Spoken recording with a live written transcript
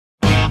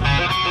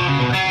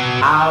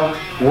I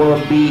will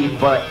be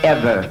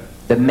forever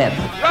the myth.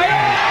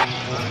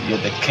 You're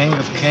the king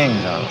of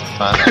kings,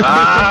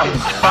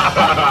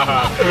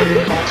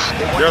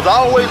 There's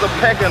always a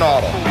pecking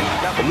order.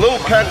 The little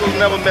packers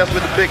never mess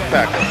with the big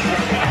packers.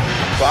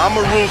 So I'm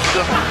a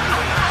rooster,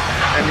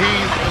 and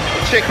he's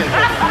a chicken,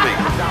 so to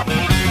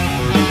speak.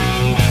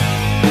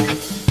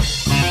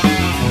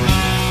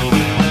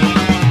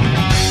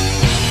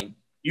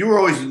 You were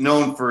always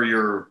known for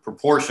your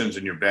proportions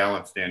and your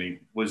balance, Danny.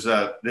 Was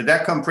did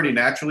that come pretty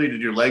naturally? Did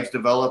your legs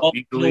develop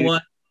easily? You know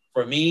what?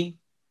 For me,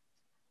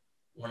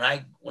 when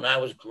I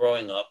was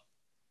growing up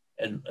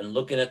and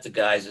looking at the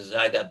guys as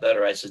I got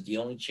better, I said the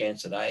only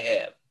chance that I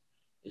have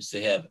is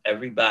to have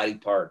every body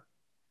part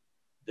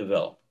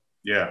develop.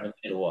 Yeah. No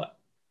matter what.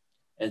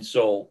 And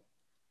so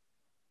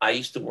I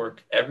used to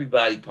work every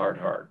body part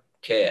hard: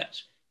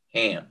 calves,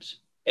 hams,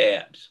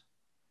 abs,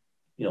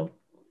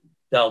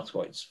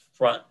 deltoids,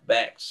 front,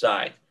 back,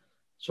 side.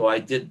 So I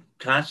did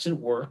constant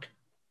work,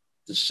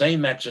 the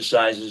same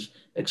exercises,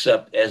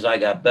 except as I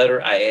got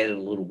better, I added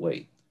a little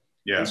weight.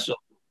 Yeah. And so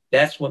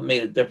that's what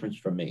made a difference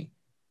for me.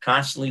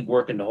 Constantly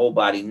working the whole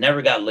body,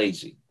 never got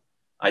lazy.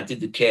 I did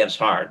the calves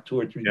hard, 2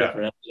 or 3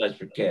 different exercises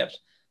for calves.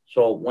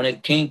 So when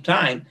it came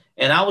time,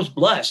 and I was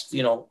blessed,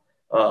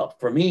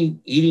 for me,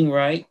 eating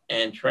right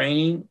and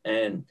training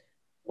and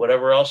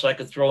whatever else I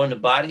could throw in the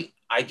body,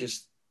 I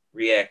just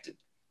reacted.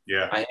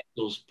 Yeah. I had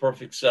those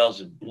perfect cells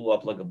that blew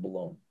up like a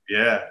balloon.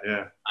 Yeah.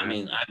 I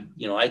mean,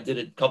 I did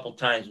it a couple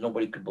times.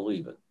 Nobody could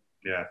believe it.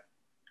 Yeah.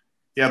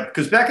 Yeah,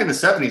 because back in the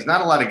 70s,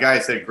 not a lot of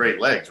guys had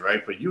great legs,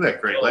 right? But you had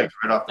great legs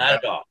right off the bat.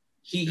 Not at all.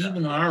 See,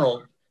 even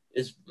Arnold,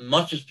 as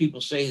much as people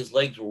say his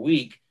legs were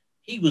weak,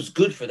 he was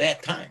good for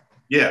that time.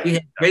 Yeah. He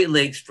had great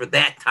legs for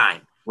that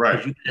time.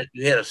 Right.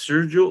 You had a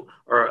Sergio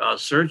or a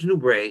Serge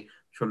Nubret,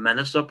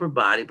 tremendous upper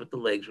body, but the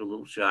legs were a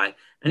little shy.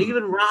 And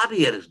even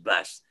Robbie at his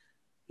best.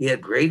 He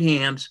had great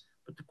hams,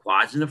 but the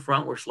quads in the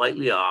front were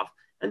slightly off,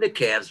 and the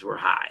calves were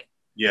high.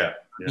 Yeah.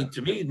 I mean,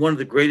 to me, one of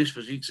the greatest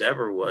physiques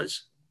ever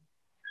was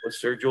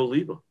Sergio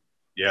Oliva.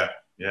 Yeah.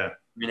 I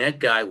mean, that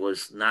guy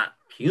was not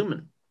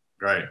human.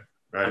 Right.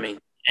 I mean,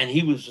 and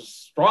he was as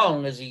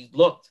strong as he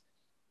looked.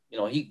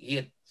 He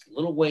had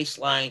little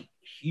waistline,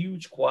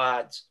 huge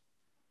quads,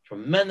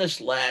 tremendous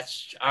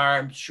lats,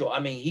 arms, short. I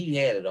mean, he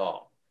had it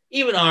all.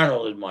 Even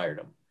Arnold admired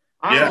him.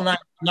 Arnold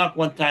knocked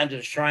one time to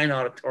the Shrine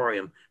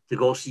Auditorium to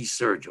go see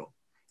Sergio.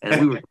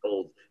 And we were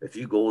told, if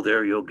you go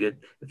there,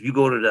 if you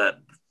go to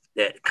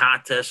that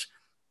contest,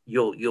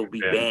 you'll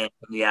be banned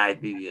from the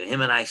IBU.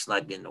 Him and I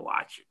snuck in to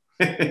watch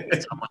it.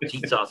 That's how much he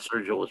thought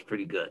Sergio was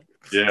pretty good.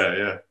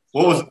 Yeah.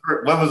 When was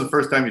the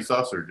first time you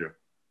saw Sergio?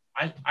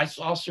 I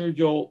saw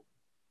Sergio.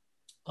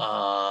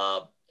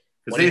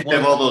 Because they used to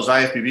have all those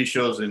IFBB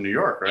shows in New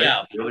York, right?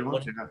 Yeah. Really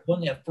won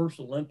that first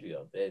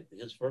Olympia.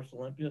 His first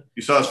Olympia.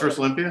 You saw his first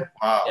Olympia?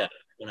 Wow. Yeah.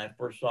 When I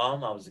first saw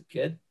him, I was a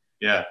kid.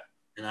 Yeah.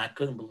 And I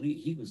couldn't believe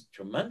he was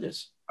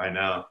tremendous. I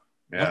know.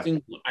 Yeah.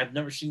 Nothing I've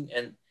never seen.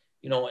 And,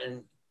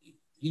 and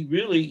he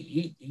really,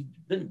 he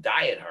didn't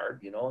diet hard,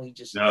 he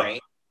just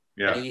trained.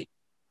 Yeah.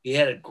 He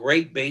had a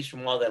great base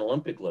from all that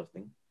Olympic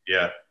lifting.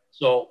 Yeah.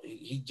 So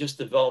he just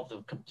developed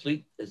a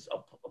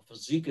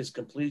physique as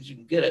complete as you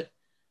can get it.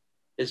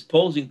 His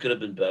posing could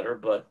have been better,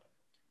 but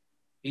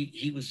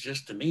he was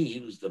just, to me, he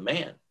was the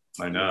man.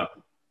 I know.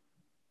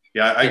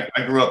 Yeah,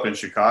 I grew up in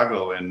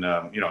Chicago, and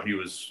he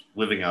was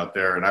living out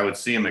there, and I would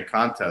see him at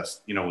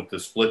contests, with the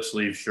split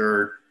sleeve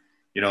shirt,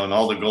 and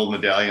all the gold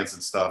medallions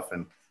and stuff.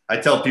 And I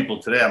tell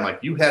people today, I'm like,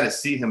 you had to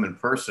see him in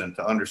person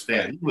to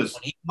understand. He was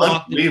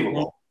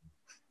unbelievable.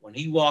 When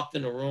he walked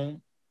in the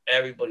room,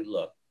 everybody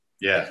looked.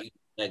 Yeah. He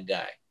was that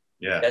guy.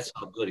 Yeah. That's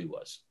how good he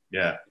was.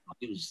 Yeah.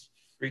 He was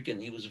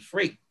a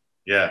freak.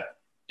 Yeah.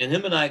 And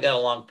him and I got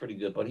along pretty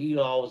good, but he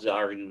always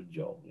argued with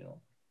Joe,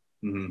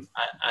 Mm-hmm.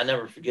 I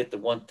never forget the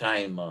one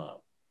time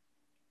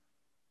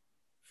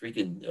we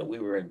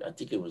were in, I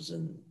think it was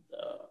in,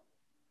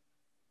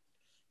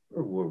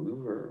 where were we? We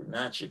were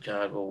not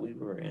Chicago. We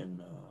were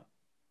in,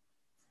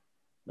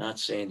 not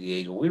San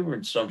Diego. We were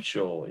in some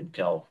show in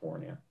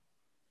California.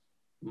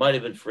 Might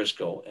have been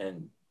Frisco.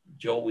 And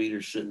Joe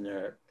Weider's sitting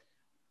there.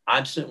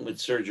 I'm sitting with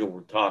Sergio.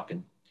 We're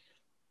talking.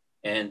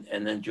 And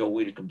then Joe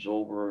Weider comes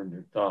over and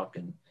they're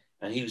talking.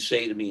 And he was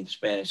saying to me in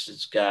Spanish,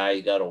 this guy,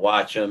 you got to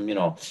watch him,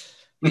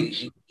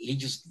 He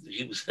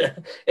was,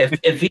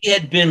 if he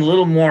had been a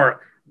little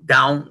more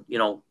down,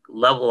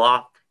 level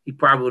off, he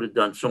probably would have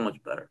done so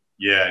much better.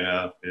 Yeah, I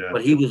know. Yeah.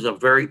 But he was a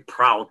very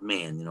proud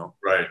man,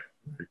 Right.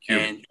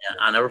 And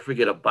I'll never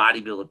forget a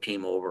bodybuilder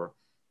came over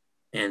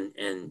and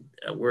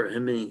we're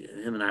him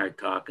and I are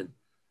talking,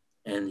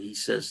 and he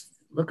says,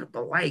 look at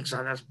the legs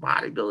on this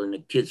bodybuilder, and the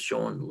kid's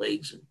showing the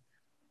legs, and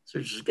so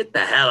just get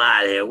the hell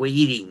out of here. We're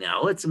eating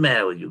now. What's the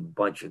matter with you,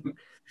 bunch of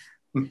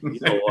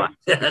what?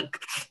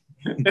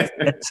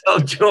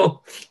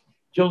 So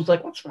Joe's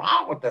like, what's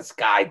wrong with this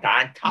guy,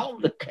 Don? Tell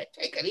him to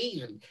take it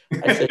easy.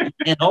 I said, he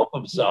can't help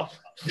himself.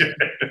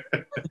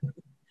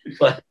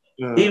 But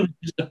he was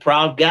just a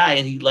proud guy,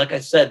 and he, like I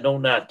said, no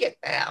nut. Get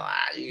the hell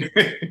out of here.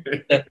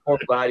 That poor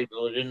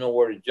bodybuilder didn't know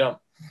where to jump.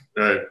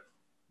 Right.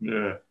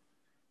 Yeah.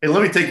 Hey,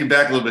 let me take you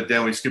back a little bit,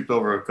 Dan. We skipped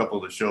over a couple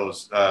of the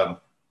shows.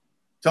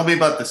 Tell me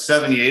about the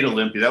 78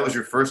 Olympia. That was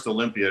your first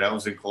Olympia. That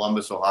was in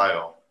Columbus,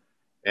 Ohio.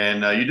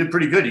 And you did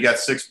pretty good. You got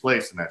 6th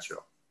place in that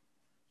show.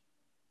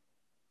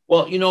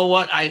 Well, you know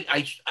what?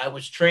 I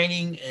was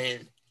training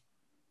and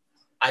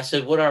I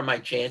said, what are my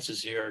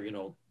chances here? You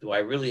know, do I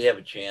really have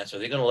a chance? Are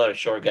they going to let a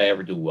short guy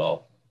ever do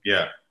well?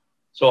 Yeah.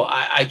 So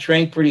I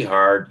trained pretty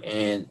hard,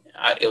 and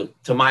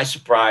to my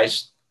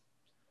surprise,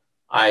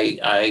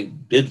 I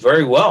did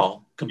very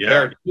well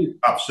compared to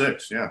top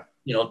 6. Yeah.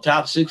 You know,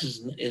 top 6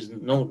 is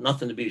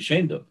nothing to be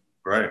ashamed of.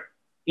 Right.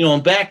 You know,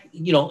 and back,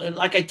 you know, and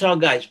like I tell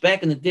guys,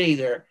 back in the day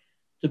there,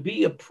 to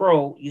be a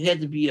pro, you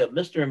had to be a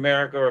Mr.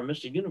 America or a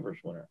Mr. Universe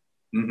winner.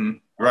 Mm-hmm.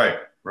 Right.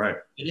 Right.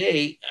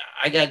 Today,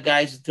 I got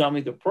guys that tell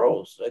me they're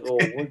pros. I go,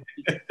 you're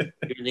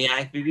in the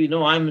IFBB?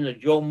 No, I'm in the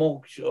Joe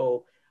Moke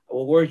show.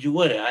 Well, where'd you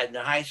win it? In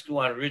the high school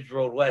on Ridge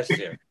Road West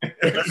there.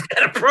 He's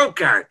got a pro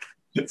card.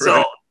 Right.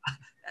 So,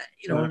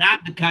 you know, and I'm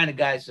the kind of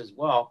guy that says,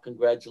 well,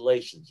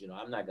 congratulations. You know,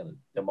 I'm not going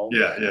to demote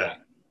him. Yeah.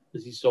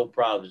 Because he's so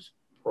proud of his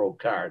pro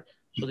card.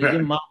 So they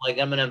give him out like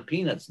M&M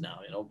peanuts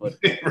now, you know. But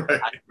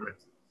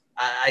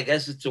I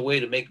guess it's a way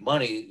to make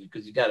money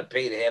because you got to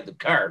pay to have the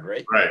card,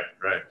 right?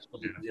 Right. So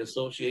the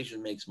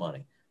association makes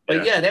money.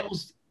 But yeah, that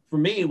was, for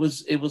me, it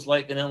was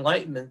like an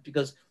enlightenment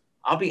because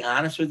I'll be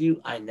honest with you,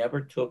 I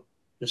never took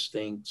this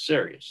thing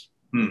serious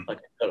like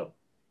I could have.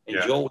 And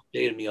Joe would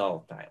say to me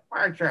all the time,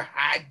 where's your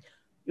head?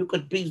 You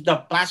could be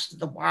the best of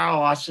the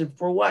world. I said,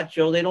 for what,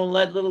 Joe? They don't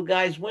let little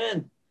guys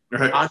win.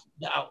 Right.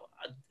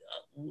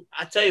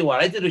 I tell you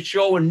what, I did a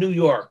show in New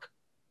York.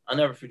 I'll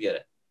never forget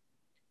it.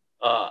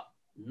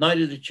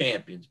 Night of the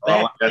Champions.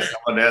 I wanted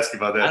to ask you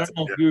about that. I don't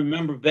know if you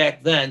remember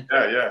back then.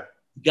 Yeah.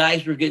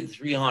 Guys were getting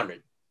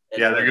 300.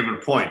 Yeah, they're giving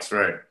points,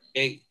 right?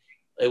 It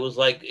was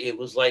like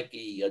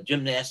a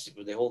gymnastic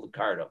where they hold the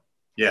card up.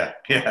 Yeah.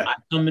 I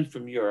come in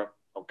from Europe,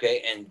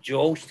 okay, and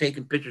Joe's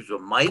taking pictures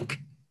of Mike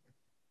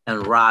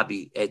and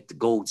Robbie at the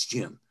Gold's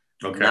Gym.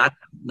 Okay.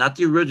 Not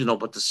the original,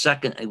 but the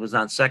second. It was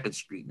on 2nd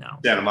Street now.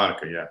 Santa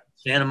Monica, yeah.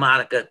 Santa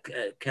Monica,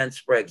 Ken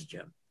Sprague's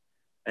gym.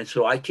 And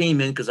so I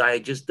came in because I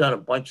had just done a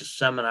bunch of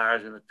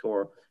seminars and a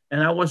tour,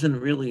 and I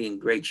wasn't really in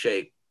great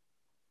shape.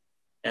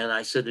 And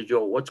I said to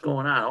Joe, what's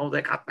going on? Oh,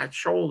 they got that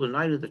show, the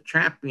Night of the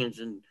Champions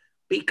in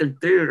Beacon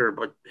Theater,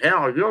 but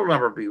hell, you'll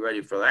never be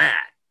ready for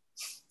that.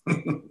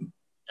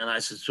 And I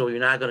said, so you're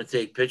not going to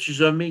take pictures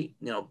of me,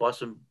 you know,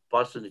 busting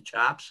the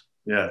chops?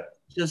 Yeah.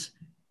 Just,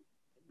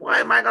 why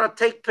am I going to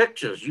take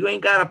pictures? You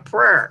ain't got a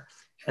prayer.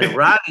 And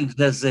Robbie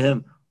says to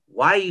him,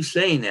 why are you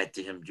saying that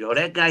to him, Joe?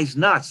 That guy's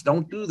nuts.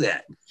 Don't do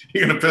that.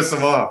 You're going to piss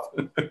him off.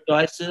 So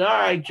I said, all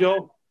right,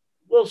 Joe,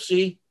 we'll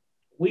see.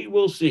 We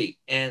will see.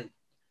 And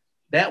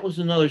that was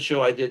another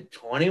show I did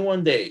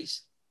 21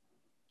 days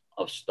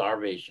of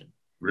starvation.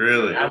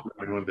 Really? I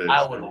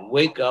would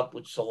wake up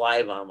with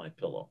saliva on my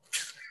pillow.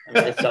 I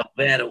mean, that's how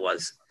bad it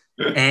was.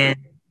 And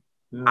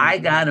I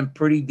got in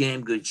pretty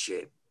damn good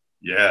shape.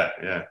 Yeah.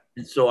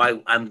 And so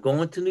I'm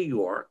going to New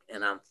York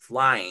and I'm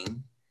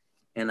flying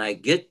and I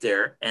get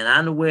there and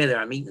on the way there,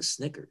 I'm eating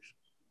Snickers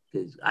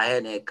because I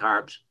hadn't had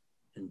carbs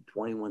in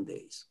 21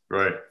 days.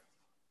 Right.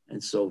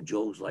 And so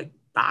Joe's like,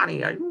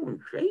 Donnie, are you in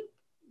shape?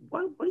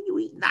 What are you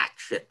eating that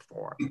shit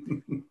for?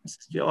 I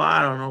said, Joe,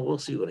 I don't know. We'll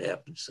see what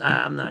happens.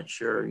 I'm not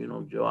sure. You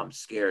know, Joe, I'm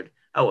scared.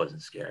 I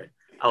wasn't scared.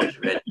 I was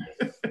ready.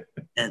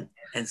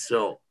 And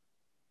so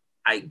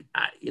I,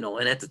 you know,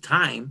 and at the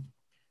time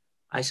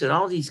I said,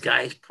 all these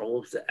guys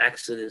pose the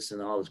Exodus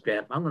and all this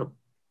crap. I'm going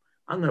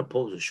to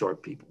pose the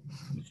short people.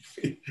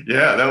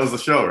 Yeah. That was the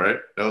show, right?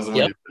 That was the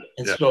one.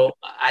 And so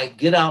I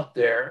get out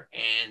there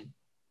and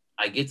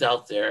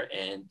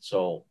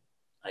so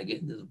I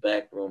get into the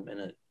back room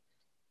and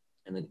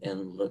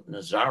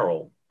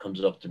Nazaro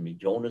comes up to me,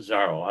 Joe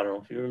Nazaro. I don't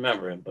know if you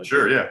remember him, but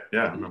sure, yeah,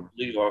 I remember.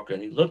 New Yorker,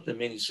 and he looked at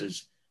me and he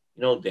says,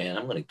 you know, Dan,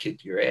 I'm going to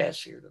kick your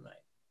ass here tonight.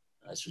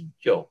 And I said,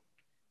 Joe,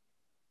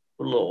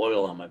 put a little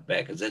oil on my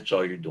back because that's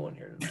all you're doing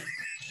here tonight.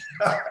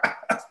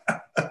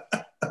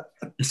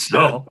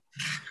 So,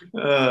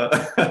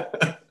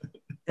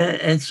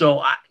 and so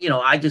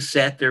I just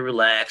sat there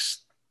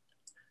relaxed,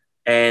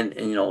 and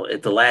you know,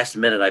 at the last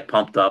minute I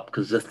pumped up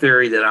because the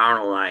theory that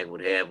Arnold and I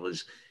would have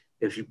was,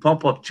 if you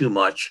pump up too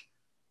much,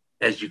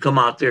 as you come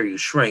out there, you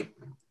shrink.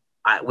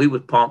 We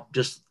would pump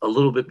just a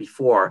little bit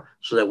before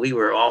so that we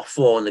were all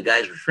full and the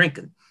guys were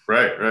shrinking.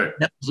 Right.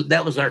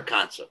 That was our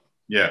concept.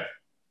 Yeah.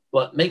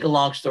 But make a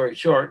long story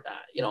short,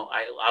 you know,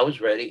 I was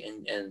ready,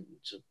 and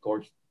so of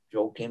course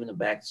Joe came in the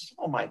back and said,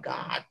 "Oh my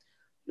God,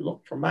 you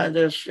look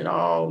tremendous. You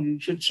know, you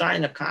should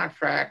sign a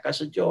contract." I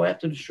said, "Joe,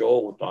 after the show,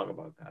 we'll talk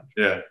about contract."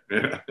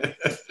 Yeah.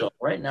 So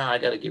right now, I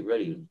got to get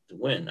ready to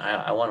win.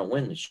 I want to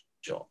win the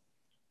show.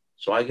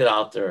 So I get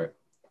out there,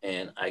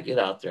 and all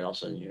of a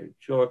sudden, you're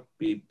short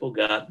people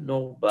got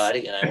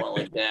nobody, and I went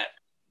like that,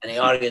 and the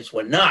audience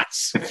went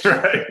nuts.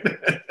 Right.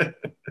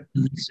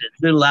 And they said,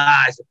 little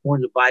eyes, I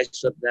pointed the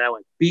bicep down, I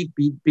went beep,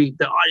 beep, beep.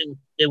 The audience,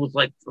 it was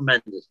like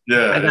tremendous.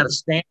 Yeah. I got a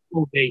standing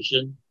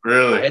ovation.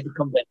 Really? I had to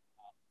come back.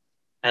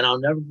 And I'll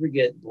never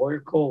forget, Lawyer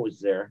Cole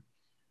was there.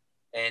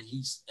 And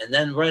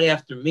then right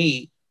after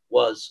me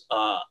was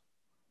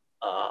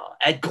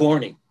Ed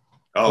Corning.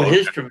 Oh, with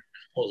his tremendous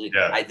posing.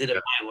 Yeah, I did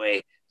it my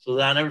way. So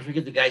I'll never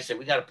forget the guy said,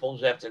 we got to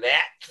pose after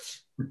that.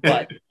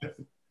 But,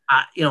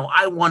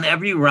 I won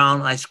every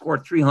round. I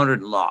scored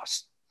 300 and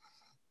lost.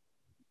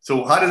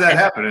 So how did that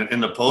happen? In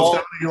the pose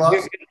down you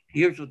lost?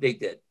 Here's what they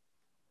did.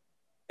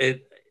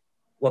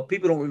 What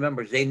people don't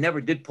remember is they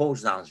never did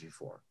pose downs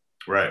before.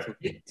 Right. So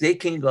they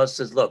came to us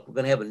and says, look, we're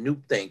going to have a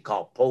new thing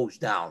called pose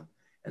down.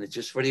 And it's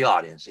just for the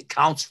audience. It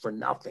counts for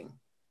nothing.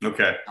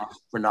 Okay.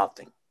 For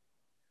nothing.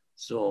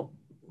 So,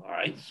 all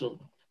right. So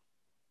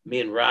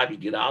me and Robbie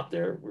get out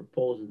there. We're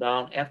posing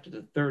down. After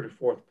the third or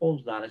fourth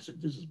pose down, I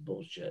said, this is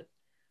bullshit.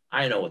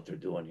 I know what they're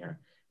doing here.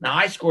 Now,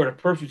 I scored a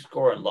perfect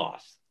score and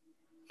lost.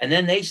 And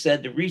then they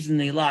said the reason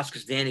they lost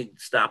because Danny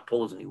stopped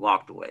posing. He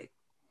walked away.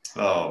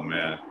 Oh,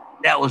 man.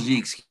 That was the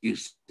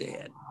excuse they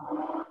had.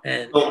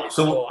 And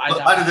so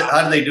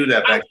how did they do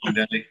that back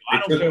then?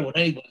 I don't care what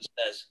anybody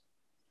says.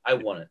 I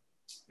won it.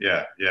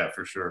 Yeah,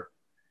 for sure.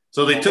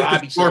 So they took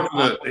the score from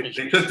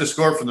the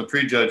score from the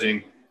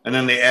prejudging, and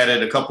then they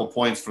added a couple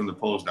points from the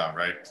pose down,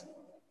 right?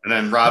 And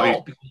then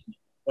Robbie.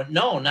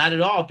 No, not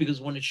at all. Because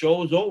when the show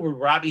was over,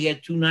 Robbie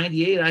had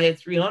 298. I had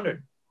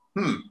 300.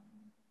 And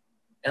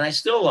I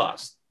still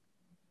lost.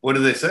 What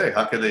did they say?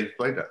 How could they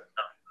play that?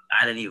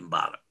 I didn't even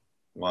bother.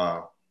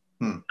 Wow.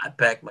 I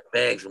packed my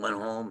bags and went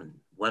home and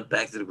went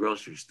back to the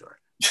grocery store.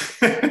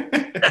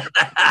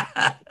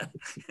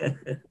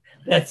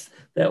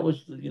 That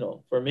was,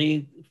 for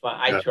me,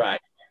 I tried.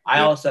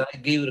 I also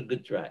gave it a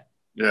good try.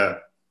 Yeah.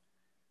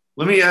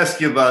 Let me ask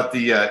you about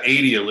the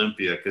 80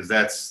 Olympia, because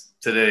that's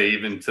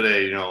even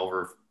today,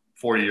 over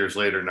 40 years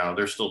later now,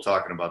 they're still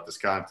talking about this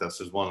contest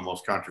as one of the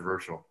most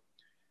controversial.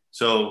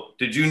 So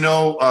did you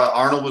know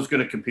Arnold was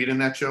going to compete in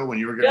that show when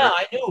you were going to? Yeah,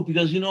 I knew,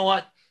 because you know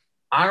what?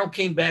 Arnold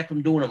came back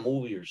from doing a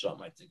movie or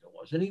something, I think it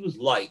was, and he was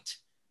light.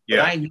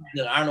 Yeah. But I knew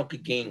that Arnold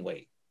could gain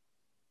weight.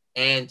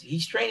 And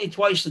he's training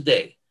twice a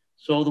day.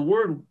 So the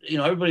word,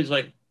 everybody's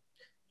like,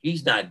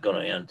 he's not going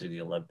to enter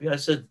the Olympia. I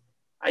said,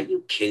 are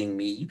you kidding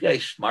me? You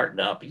guys smarten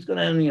up. He's going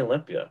to enter the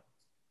Olympia.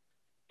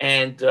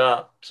 And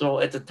so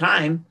at the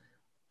time,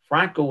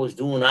 Franco was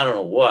doing I don't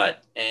know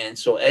what. And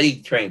so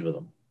Eddie trained with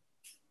him.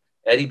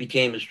 Eddie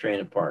became his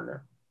training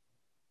partner.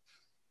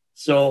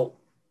 So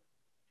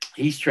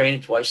he's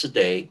training twice a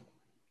day.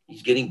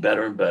 He's getting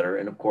better and better.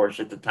 And, of course,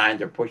 at the time,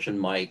 they're pushing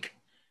Mike.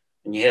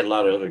 And you had a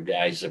lot of other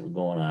guys that were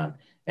going on.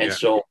 And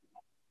so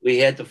we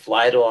had to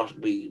fly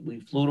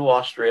we flew to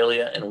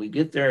Australia, and we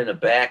get there in the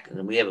back, and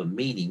then we have a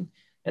meeting.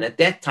 And at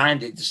that time,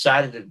 they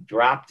decided to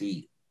drop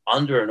the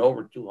under and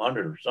over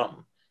 200 or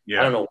something.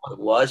 Yeah. I don't know what it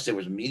was. There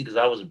was a meeting because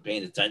I wasn't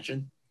paying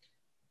attention.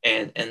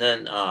 And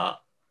then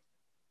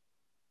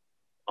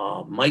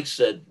Mike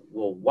said,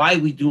 well, why are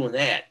we doing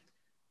that?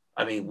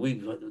 I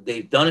mean,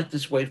 they've done it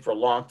this way for a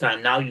long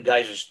time. Now you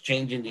guys are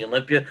changing the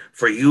Olympia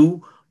for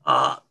you.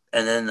 And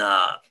then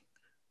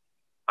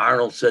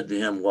Arnold said to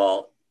him,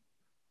 well,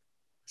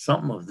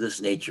 something of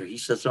this nature. He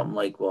said something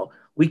like, well,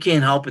 we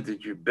can't help it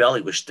that your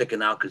belly was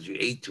sticking out because you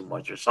ate too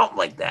much or something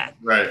like that.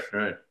 Right.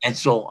 And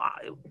so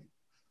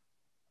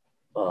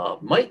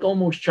Mike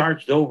almost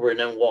charged over, and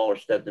then Waller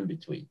stepped in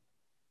between.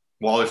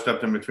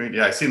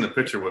 Yeah, I seen the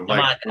picture with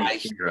Mike. Come on,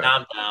 guys,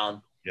 calm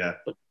down. Yeah.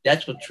 But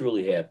that's what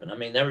truly happened. I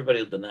mean, everybody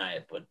will deny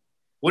it, but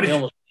he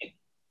almost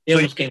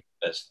came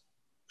best.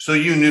 So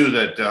you knew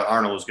that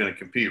Arnold was going to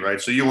compete,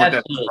 right? So you weren't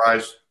that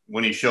surprised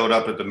when he showed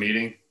up at the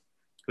meeting?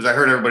 Because I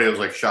heard everybody was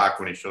like shocked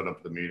when he showed up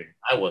at the meeting.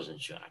 I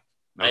wasn't shocked.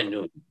 No. I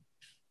knew.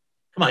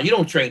 Come on, you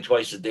don't train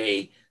twice a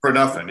day for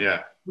nothing.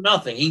 Yeah, for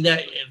nothing.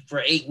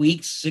 For 8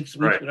 weeks, 6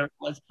 weeks, whatever it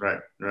was.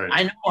 Right.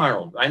 I know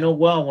Arnold. I know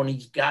well when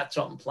he's got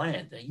something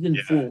planned. He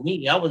didn't fool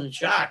me. I wasn't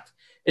shocked.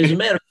 As a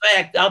matter of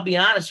fact, I'll be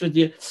honest with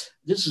you.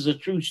 This is a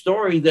true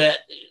story that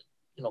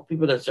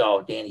people that say,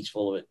 "Oh, Danny's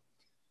full of it."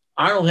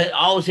 Arnold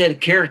always had a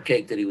carrot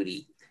cake that he would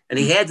eat, and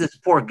he had this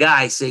poor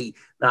guy say,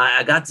 "Now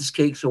I got this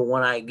cake, so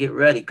when I get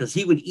ready," because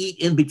he would eat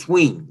in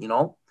between,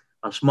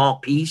 a small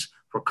piece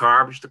for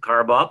carbs to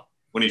carb up.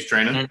 When he's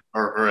training,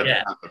 or at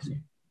the contest?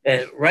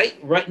 And right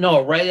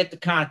at the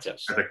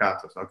contest. At the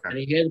contest, okay. And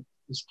he had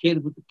this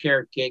kid with the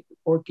carrot cake. The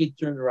poor kid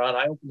turned around.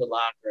 I opened the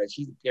locker. I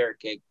see the carrot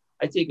cake.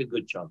 I take a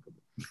good chunk of it.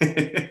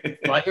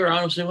 So I hear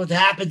Arnold say, "What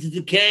happened to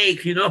the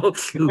cake?" You're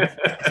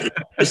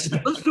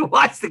supposed to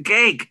watch the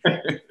cake.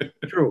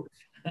 True.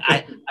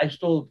 I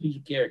stole a piece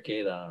of carrot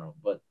cake on Arnold,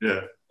 but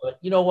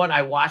you know what?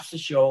 I watched the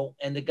show,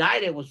 and the guy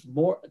that was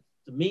more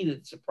to me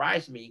that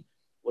surprised me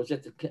was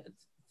at the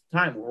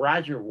time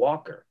Roger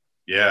Walker.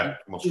 Yeah,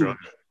 Australia.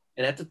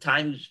 And at the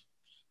time, he was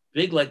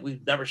big like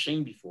we've never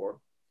seen before,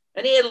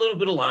 and he had a little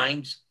bit of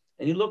lines,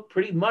 and he looked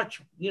pretty much,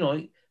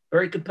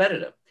 very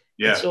competitive.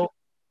 Yeah. And so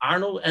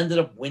Arnold ended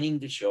up winning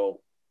the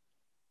show.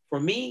 For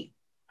me,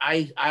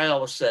 I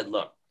always said,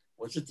 look,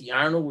 was it the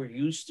Arnold we're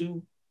used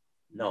to?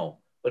 No,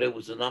 but it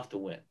was enough to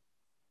win.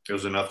 It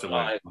was enough to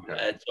win.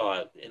 That's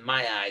all. In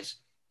my eyes,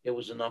 it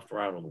was enough for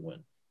Arnold to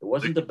win. It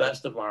wasn't the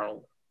best of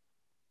Arnold.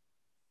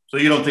 So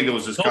you don't think it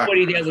was this?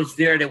 Nobody that was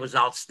there that was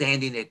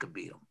outstanding that could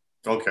beat him.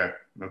 Okay.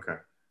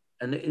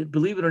 And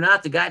believe it or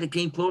not, the guy that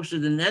came closer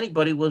than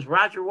anybody was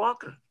Roger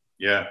Walker.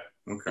 Yeah.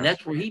 Okay. And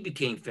that's where he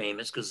became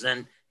famous, because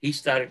then he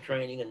started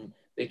training and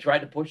they tried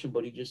to push him,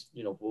 but he just,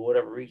 for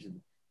whatever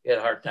reason, he had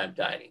a hard time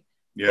dieting.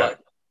 Yeah. But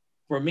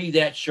for me,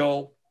 that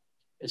show,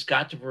 as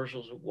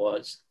controversial as it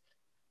was,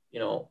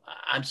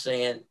 I'm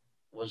saying,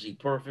 was he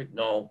perfect?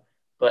 No,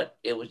 but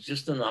it was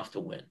just enough to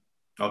win.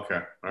 Okay.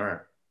 All right.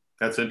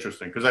 That's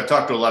interesting, because I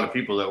talked to a lot of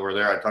people that were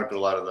there. I talked to a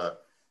lot of the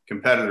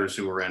competitors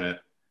who were in it,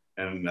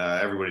 and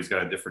everybody's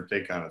got a different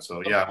take on it.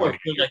 So, yeah. Of course,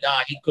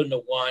 like, he couldn't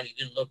have won. He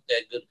didn't look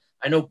that good.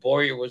 I know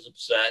Boyer was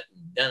upset,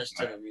 and Dennis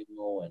didn't really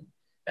know,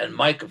 and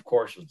Mike, of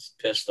course, was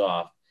pissed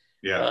off.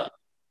 Yeah.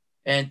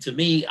 And to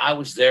me, I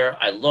was there.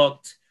 I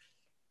looked,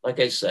 like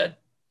I said,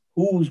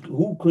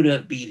 who could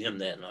have beat him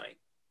that night?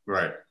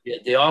 Right. Yeah,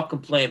 they all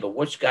complained, but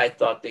which guy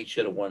thought they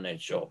should have won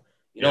that show?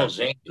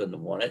 Zane couldn't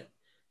have won it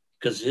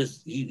because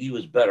he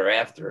was better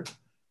after.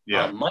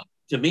 Yeah. Mike,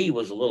 to me,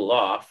 was a little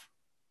off.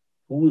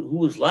 Who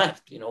was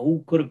left?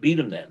 Who could have beat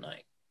him that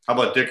night? How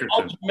about Dickerson?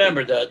 Also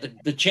remember,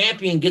 the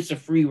champion gets a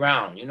free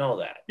round. You know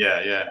that.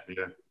 Yeah.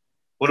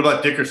 What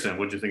about Dickerson?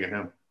 What'd you think of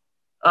him?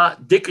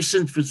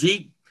 Dickerson's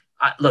physique.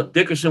 Look,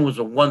 Dickerson was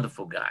a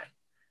wonderful guy,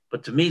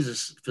 but to me,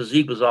 his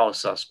physique was all a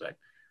suspect.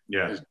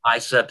 Yeah. His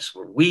biceps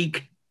were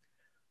weak.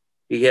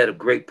 He had a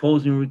great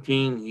posing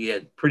routine. He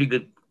had pretty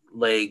good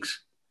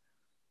legs.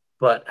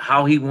 But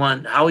how he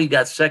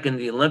got second to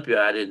the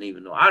Olympia, I didn't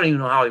even know. I don't even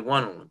know how he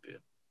won Olympia.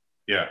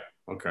 Yeah.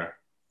 Okay.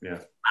 Yeah.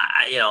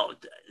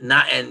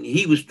 And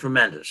he was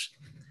tremendous.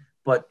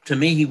 But to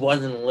me, he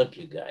wasn't an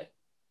Olympia guy.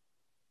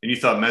 And you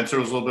thought Mentor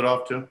was a little bit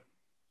off too?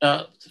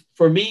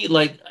 For me,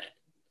 like,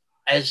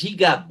 as he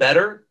got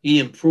better, he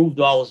improved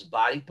all his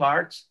body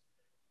parts.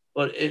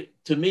 But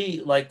to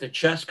me, like, the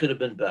chest could have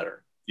been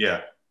better.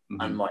 Yeah.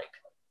 On Mike.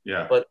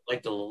 Yeah. But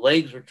like the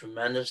legs were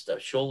tremendous, the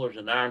shoulders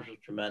and arms were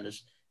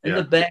tremendous, and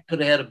the back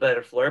could have had a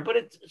better flare.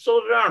 But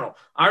so did Arnold.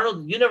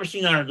 Arnold, you never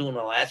seen Arnold doing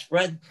a lat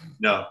spread?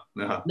 No.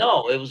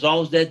 No, it was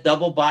always that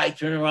double by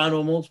turn around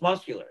almost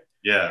muscular.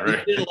 Yeah,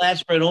 right. He did a lat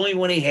spread only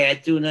when he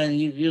had to, and then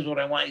here's what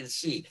I want you to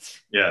see.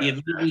 Yeah. He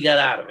immediately got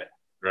out of it.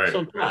 Right.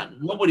 So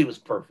nobody was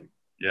perfect.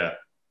 Yeah.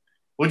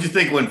 What'd you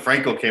think when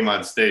Franco came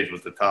on stage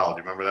with the towel?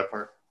 Do you remember that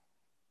part?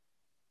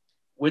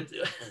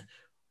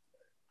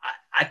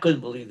 I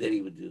couldn't believe that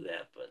he would do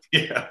that, but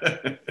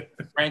yeah.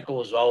 Franco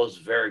was always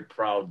a very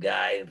proud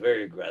guy and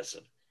very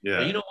aggressive. Yeah.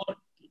 But you know what?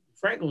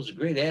 Franco was a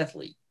great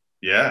athlete.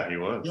 Yeah, he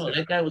was.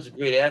 That guy was a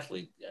great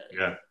athlete.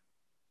 Yeah.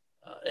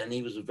 And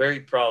he was a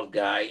very proud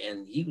guy,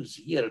 and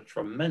he had a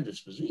tremendous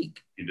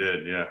physique. He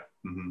did, yeah.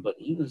 Mm-hmm. But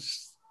he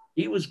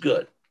was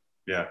good.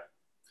 Yeah.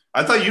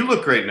 I thought you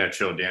looked great in that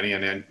show, Danny,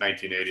 in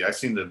 1980. I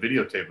seen the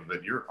videotape of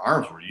it. Your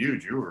arms were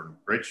huge. You were in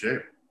great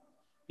shape.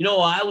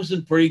 I was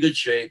in pretty good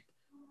shape.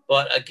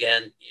 But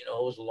again, it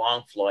was a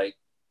long flight.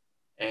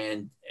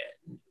 And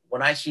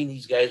when I seen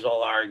these guys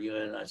all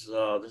arguing, I said,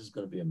 oh, this is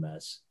going to be a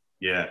mess.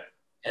 Yeah.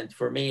 And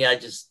for me, I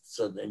just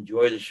said,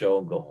 enjoy the show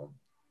and go home.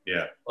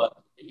 Yeah. But,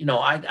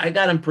 I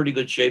got in pretty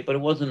good shape, but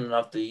it wasn't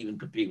enough to even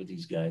compete with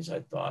these guys, I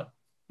thought.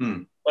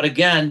 But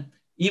again,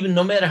 even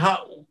no matter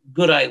how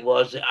good I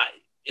was,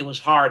 it was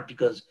hard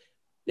because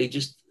they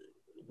just,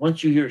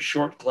 once you hear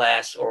short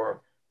class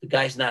or the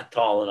guy's not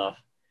tall enough,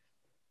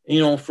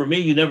 for me,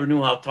 you never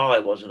knew how tall I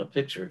was in a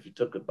picture if you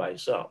took it by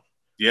yourself.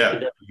 Yeah.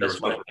 That's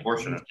so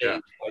proportionate. Yeah.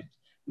 You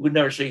would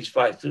never say he's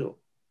 5'2".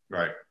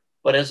 Right.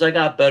 But as I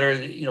got better,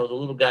 the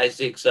little guys,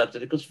 they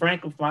accepted it because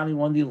Franco finally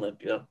won the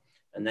Olympia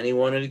and then he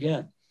won it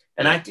again.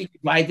 And I think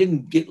I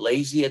didn't get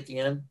lazy at the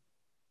end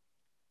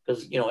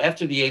because,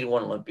 after the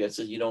 81 Olympia, I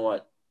said, you know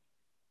what?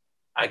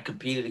 I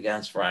competed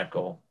against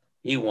Franco.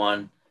 He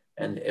won.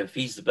 And if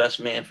he's the best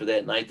man for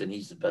that night, then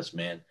he's the best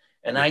man.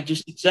 And I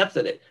just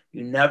accepted it.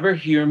 You never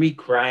hear me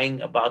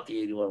crying about the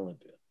 81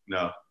 Olympia.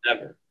 No.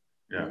 Never.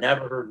 Yeah. You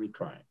never heard me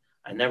crying.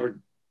 I never,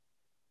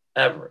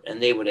 ever.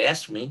 And they would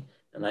ask me,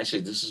 and I say,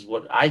 this is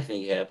what I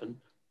think happened.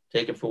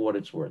 Take it for what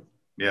it's worth.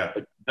 Yeah.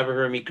 But you never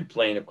heard me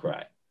complain or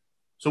cry.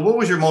 So what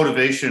was your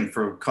motivation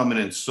for coming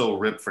in so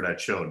ripped for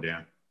that show,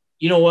 Dan?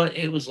 You know what?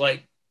 It was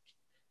like,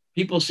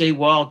 people say,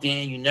 well,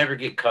 Dan, you never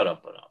get cut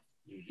up enough.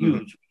 You're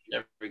huge. You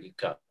never get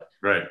cut up.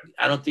 Right.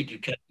 I don't think you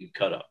can get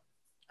cut up.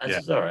 I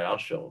said, all right, I'll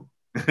show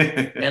them.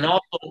 Yeah. And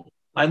also,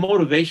 my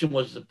motivation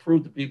was to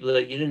prove to people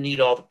that you didn't need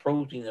all the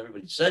protein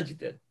everybody said you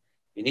did.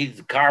 You needed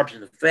the carbs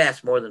and the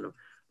fats more than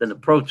the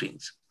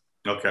proteins.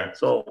 Okay.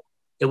 So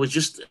it was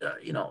just,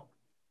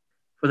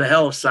 for the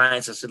hell of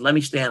science, I said, let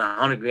me stay on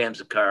 100 grams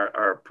of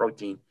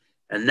protein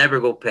and never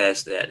go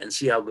past that and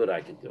see how good I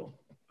can do.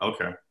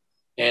 Okay.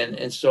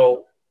 And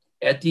so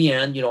at the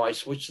end, I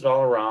switched it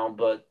all around,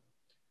 but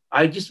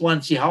I just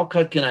wanted to see how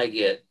cut can I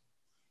get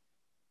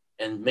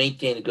and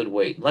maintain a good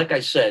weight. Like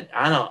I said,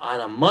 on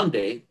a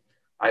Monday,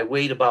 I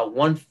weighed about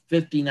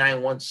 159,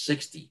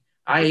 160.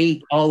 I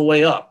ate all the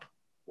way up.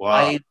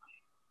 Wow.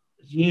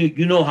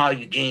 You know how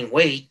you gain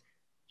weight.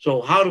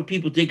 So how do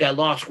people think I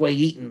lost weight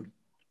eating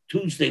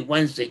Tuesday,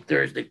 Wednesday,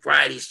 Thursday,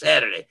 Friday,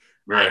 Saturday?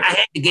 Right. I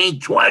had to gain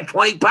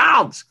 20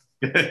 pounds.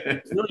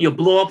 You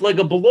blow up like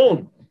a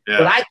balloon. Yeah.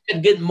 But I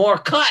kept getting more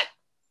cut.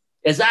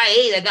 As I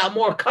ate, I got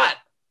more cut.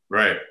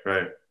 Right.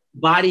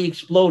 Body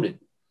exploded.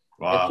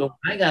 Wow. And so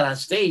I got on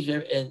stage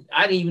and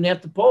I didn't even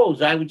have to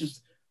pose. I would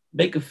just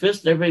make a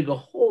fist and everybody go,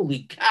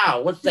 holy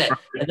cow, what's that?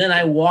 And then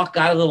I walk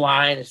out of the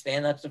line and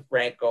stand up to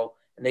Franco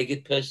and they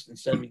get pissed and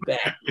send me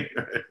back.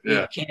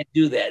 You can't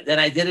do that. Then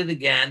I did it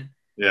again.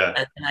 Yeah.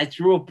 And I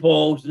threw a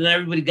pose and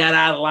everybody got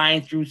out of the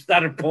line, threw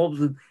started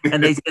poses.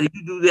 And they said, if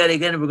you do that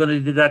again, we're going to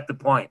deduct the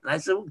point. And I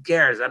said, who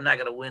cares? I'm not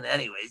going to win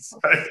anyways.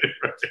 Right.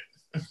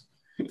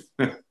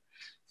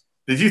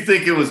 Did you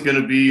think it was going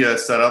to be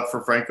set up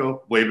for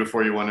Franco way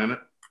before you went in it?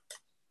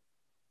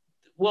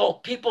 Well,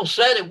 people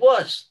said it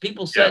was.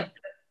 People said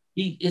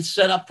it's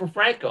set up for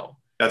Franco.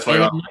 That's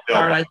why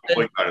I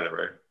boycotted it,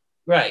 right?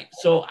 Right.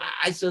 So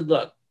I said,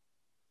 look,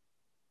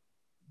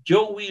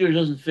 Joe Weider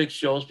doesn't fix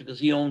shows because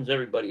he owns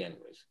everybody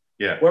anyways.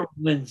 Yeah. Whoever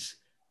wins,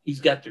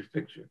 he's got their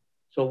picture.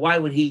 So why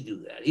would he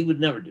do that? He would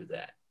never do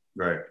that.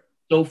 Right.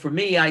 So for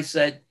me, I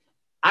said,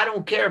 I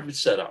don't care if it's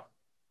set up.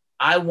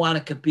 I want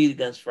to compete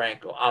against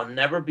Franco. I'll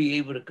never be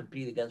able to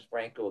compete against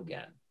Franco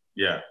again.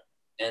 Yeah.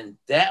 And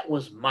that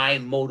was my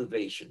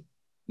motivation,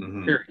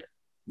 period.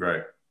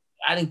 Right.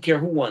 I didn't care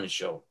who won the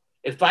show.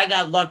 If I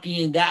got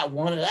lucky and got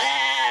one,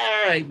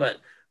 all right, but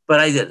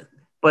I didn't.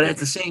 But at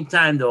the same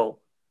time, though,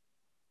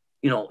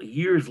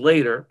 years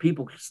later,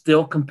 people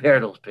still compare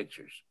those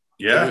pictures.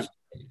 Yeah.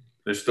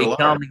 They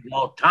tell me,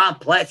 well, Tom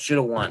Platt should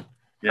have won.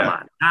 Yeah. Come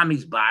on.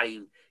 Tommy's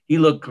body, he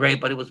looked great,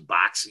 but it was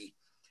boxy.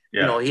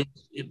 Yeah.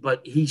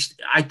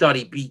 I thought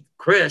he beat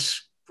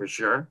Chris for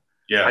sure.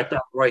 Yeah. I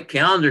thought Roy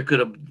Callender could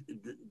have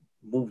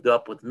moved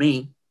up with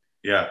me.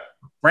 Yeah.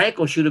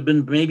 Franco should have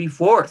been maybe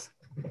fourth.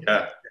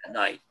 Yeah. That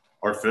night.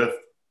 Or fifth.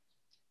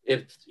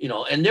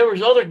 And there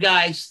was other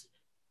guys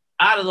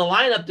out of the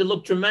lineup that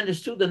looked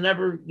tremendous too. That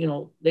never,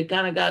 they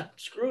kind of got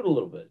screwed a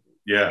little bit.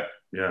 Yeah.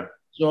 Yeah.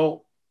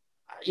 So,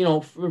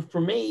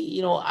 for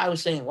me, I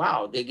was saying,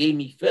 wow, they gave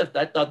me fifth.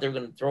 I thought they were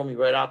going to throw me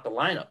right out the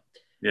lineup.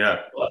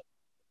 Yeah.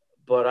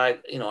 But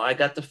I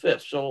got the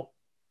fifth. So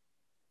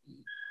you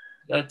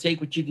got to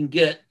take what you can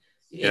get.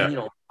 And,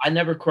 I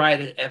never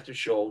cried after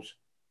shows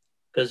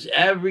because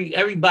every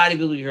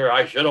bodybuilder here,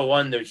 I should have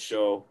won this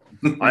show.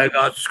 I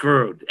got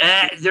screwed.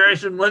 There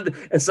isn't one.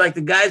 It's like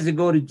the guys that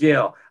go to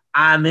jail.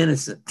 I'm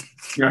innocent.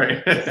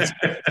 Right.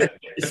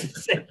 It's the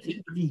same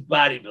thing with these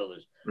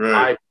bodybuilders.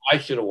 Right. I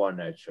should have won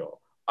that show.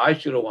 I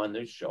should have won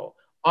this show.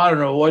 I don't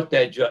know what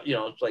that,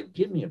 it's like,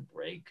 give me a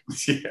break.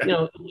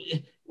 Yeah.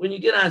 When you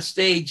get on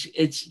stage,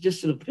 it's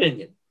just an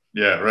opinion.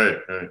 Yeah, right.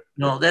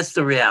 No, that's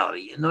the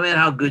reality. No matter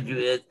how good you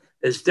is,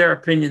 it's their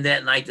opinion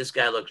that night. This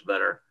guy looks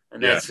better,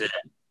 and that's it.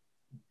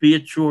 Be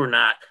it true or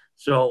not.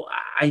 So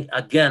I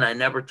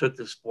never took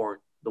the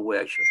sport the way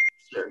I should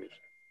have. Seriously.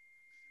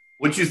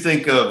 What'd you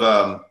think of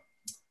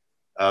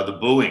the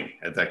booing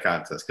at that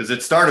contest? Because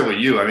it started with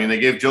you. I mean, they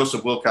gave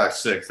Joseph Wilcox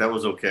sixth. That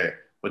was okay.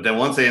 But then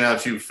once they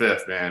announced you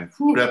fifth, man,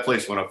 that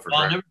place went up for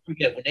I'll never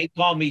forget when they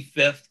called me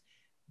fifth.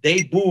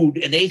 They booed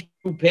and they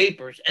threw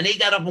papers and they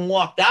got up and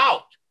walked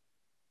out.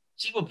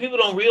 See, what people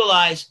don't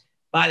realize,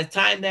 by the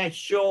time that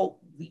show,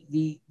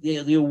 the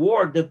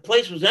award, the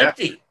place was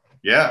empty.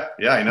 Yeah,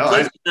 I know. The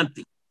place was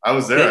empty. I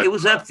was there. It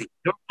was empty.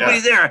 There was nobody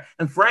there.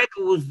 And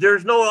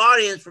there's no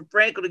audience for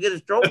Franco to get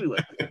his trophy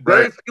with.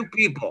 Very few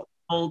people.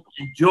 And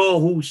Joe,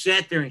 who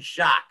sat there in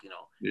shock,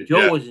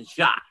 Joe was in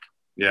shock.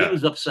 Yeah. He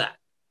was upset.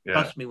 Yeah.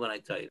 Trust me when I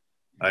tell you.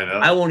 I know.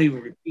 I won't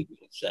even repeat what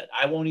he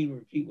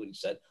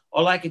said.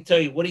 All I can tell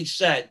you, what he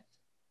said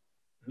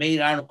made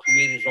Arnold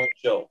create his own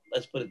show.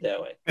 Let's put it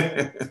that way.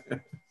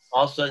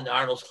 All of a sudden,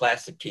 Arnold's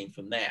Classic came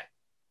from that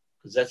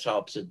because that's how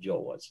upset Joe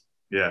was.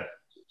 Yeah.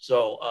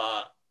 So,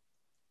 I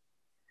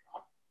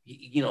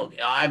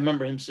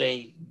remember him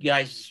saying, you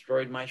guys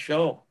destroyed my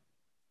show.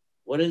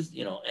 What is,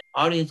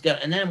 audience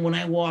got, and then when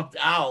I walked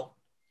out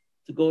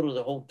to go to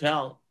the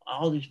hotel,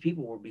 all these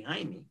people were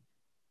behind me.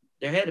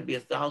 There had to be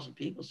 1,000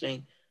 people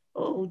saying,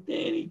 oh,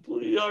 Danny,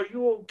 please, are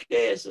you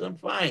okay? I said, I'm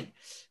fine.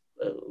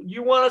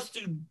 You want us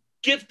to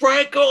get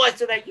Franco? I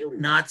said, are you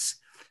nuts?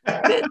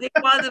 They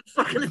wanted to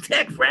fucking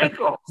attack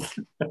Franco.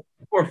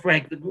 Poor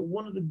Frank,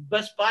 one of the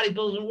best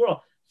bodybuilders in the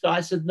world. So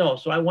I said, no.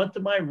 So I went to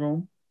my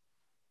room.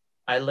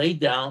 I laid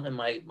down, and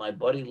my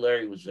buddy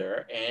Larry was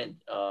there. And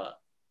I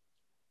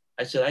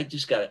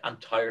said, I'm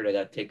tired. I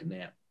got to take a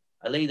nap.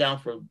 I lay down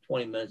for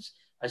 20 minutes.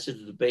 I said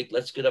to the bake,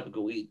 let's get up and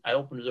go eat. I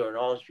opened the door, and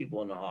all these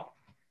people in the hall.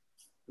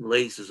 The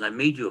lady says, I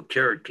made you a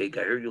carrot cake.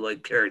 I heard you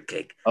like carrot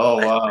cake. Oh,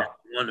 wow. Said,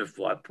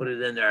 wonderful. I put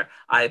it in there.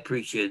 I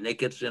appreciate it. And they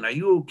kept saying, are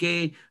you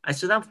okay? I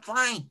said, I'm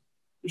fine.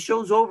 The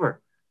show's over.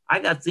 I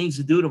got things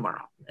to do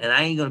tomorrow, and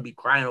I ain't going to be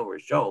crying over a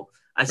show.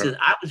 I said,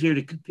 I was here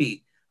to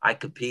compete. I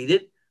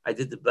competed. I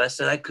did the best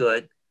that I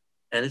could,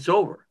 and it's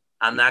over.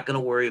 I'm not going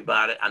to worry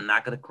about it. I'm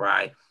not going to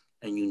cry.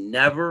 And you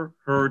never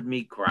heard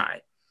me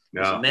cry.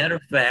 No. As a matter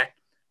of fact,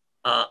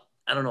 I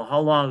don't know how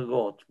long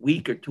ago, a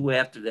week or two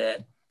after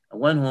that, I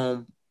went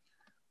home,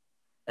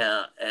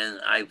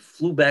 and I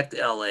flew back to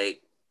LA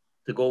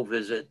to go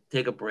visit,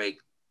 take a break.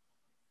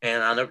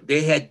 And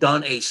they had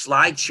done a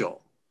slideshow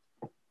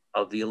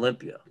of the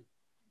Olympia.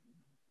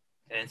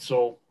 And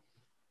so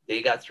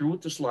they got through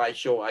with the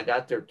slideshow. I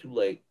got there too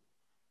late.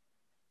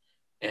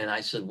 And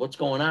I said, what's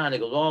going on? They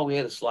goes, oh, we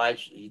had a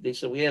slideshow. They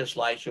said, we had a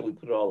slideshow. We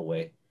put it all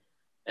away.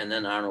 And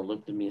then Arnold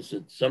looked at me and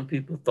said, some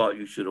people thought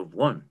you should have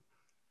won.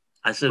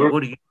 I said,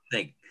 what do you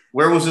think?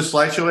 Where was the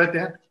slideshow at,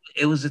 Dan?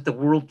 It was at the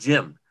World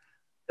Gym.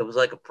 It was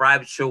like a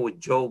private show with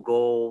Joe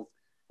Gold.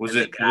 Was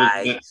it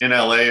in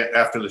LA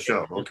after the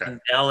show? Okay. In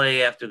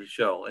LA after the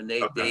show. And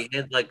they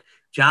had like,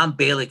 John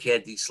Balick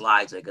had these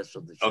slides, I guess,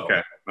 of the show.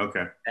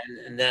 Okay.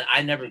 And then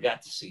I never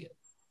got to see it.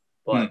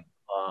 But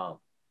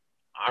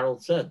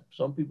Arnold said,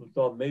 some people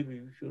thought maybe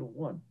you should have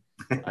won.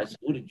 I said,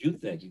 what did you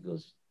think? He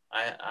goes,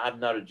 I'm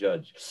not a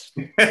judge.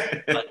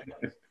 But,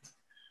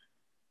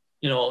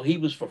 you know, he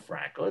was for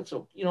Franco. And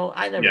so, you know,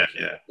 I never,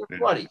 we're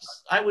buddies.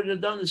 I would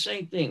have done the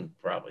same thing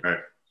probably. Right.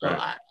 So,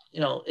 you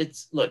know,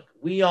 look,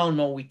 we all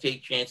know we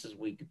take chances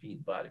when we compete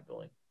in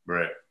bodybuilding.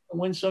 Right.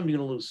 Win some, you're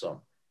going to lose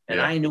some. And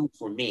I knew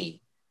for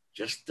me,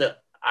 just the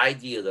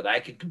idea that I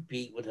could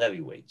compete with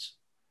heavyweights,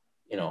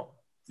 you know,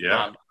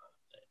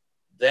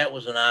 that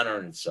was an honor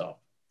in itself.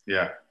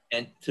 Yeah.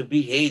 And to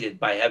be hated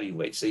by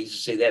heavyweights, they used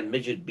to say that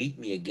midget beat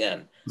me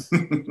again.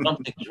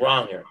 Something's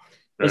wrong here.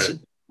 Right.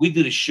 Listen, we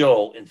did a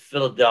show in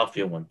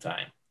Philadelphia one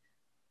time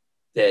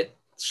that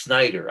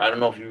Snyder, I don't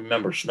know if you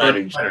remember Snyder.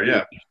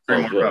 Yeah.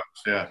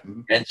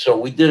 Mm-hmm. And so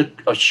we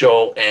did a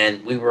show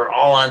and we were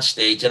all on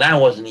stage and I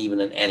wasn't even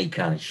in any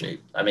kind of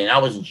shape. I mean, I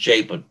was in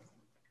shape, but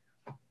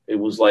it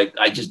was like,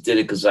 I just did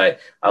it because I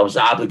was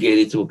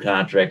obligated to a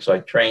contract. So I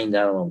trained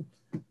down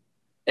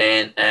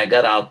and I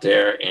got out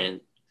there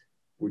and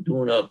we're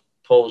doing a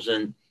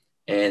posing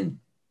and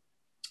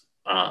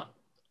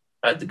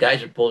the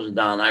guys are posing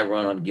down. I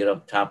run on, get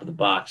up top of the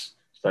box,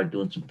 start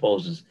doing some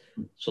poses.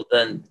 So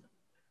then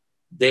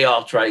they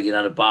all try to get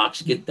on the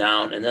box, get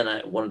down. And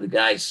then one of the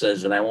guys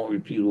says, and I won't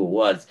repeat who it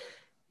was,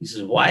 he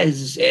says, why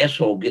is this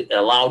asshole get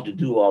allowed to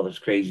do all this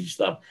crazy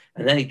stuff?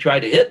 And then he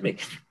tried to hit me.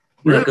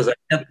 You know, because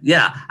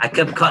I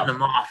kept cutting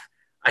him off.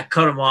 I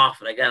cut him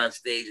off and I got on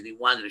stage and he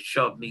wanted to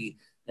shove me.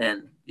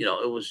 And, you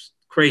know, it was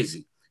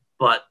crazy.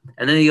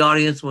 And then the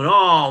audience went,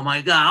 oh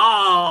my God,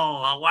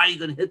 oh, why are you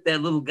going to hit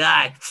that little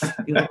guy?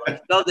 You know,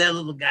 I shove that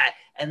little guy.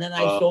 And then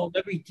I sold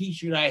every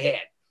t-shirt I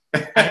had.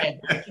 I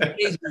had 2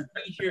 days of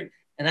t-shirt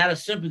and out of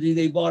sympathy,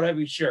 they bought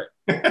every shirt.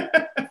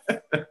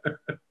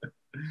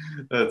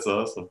 That's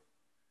awesome.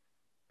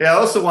 Yeah, I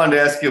also wanted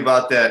to ask you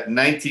about that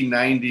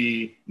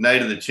 1990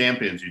 Night of the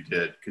Champions you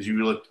did, because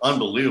you looked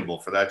unbelievable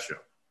for that show.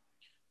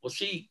 Well,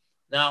 see,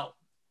 now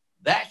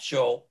that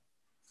show,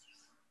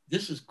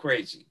 this is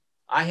crazy.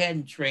 I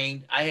hadn't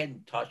trained, I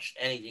hadn't touched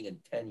anything in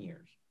 10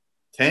 years.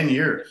 10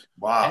 years?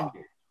 Wow.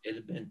 10 years. It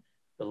had been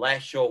the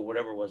last show,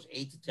 whatever it was,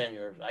 8 to 10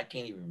 years. I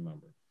can't even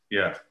remember.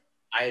 Yeah.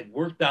 I had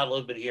worked out a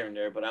little bit here and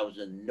there, but I was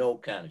in no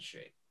kind of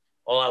shape.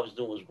 All I was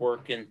doing was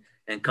working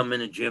and come in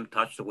the gym,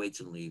 touch the weights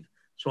and leave.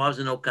 So I was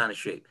in no kind of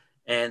shape.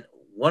 And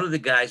one of the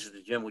guys at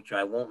the gym, which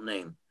I won't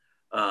name,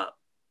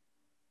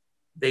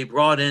 they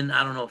brought in,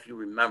 I don't know if you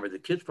remember, the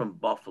kid from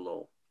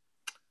Buffalo.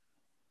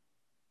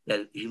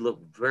 That he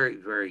looked very,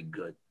 very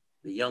good.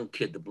 The young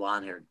kid, the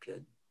blonde-haired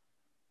kid.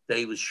 That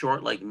he was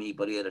short like me,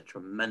 but he had a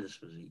tremendous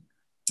physique.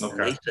 Okay. And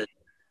they said,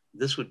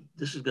 this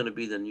is going to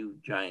be the new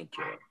giant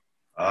killer.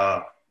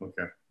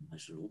 Okay. I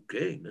said,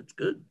 okay, that's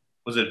good.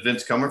 Was it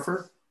Vince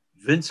Comerford?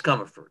 Vince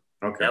Comerford.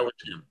 Okay. That was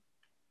him.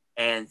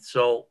 And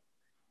so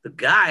the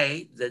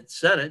guy that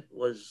said it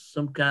was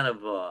some kind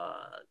of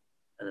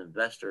an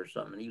investor or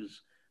something. He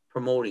was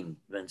promoting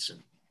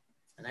Vincent.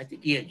 And I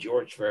think he had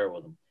George Fair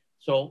with him.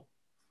 So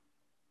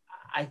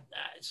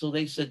so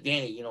they said,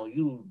 Danny, you know,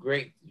 you were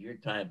great your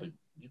time, but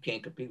you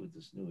can't compete with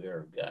this new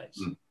era of guys.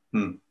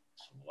 Mm-hmm.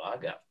 So, well, I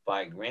got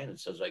 $5,000 that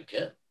says I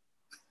can.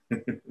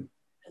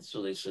 And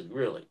so they said,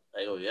 really?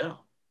 I go, yeah.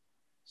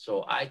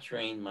 So I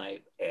trained my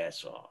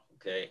ass off,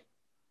 okay?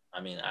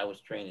 I mean, I was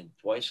training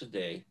twice a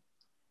day.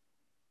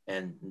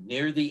 And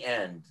near the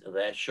end of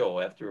that show,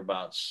 after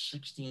about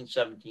 16,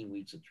 17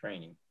 weeks of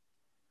training,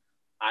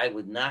 I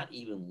would not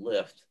even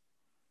lift.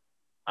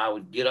 I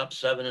would get up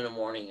 7 in the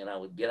morning and I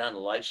would get on the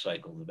life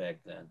cycle back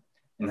then.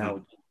 And I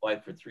would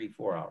fight for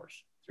 3-4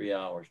 hours, 3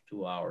 hours,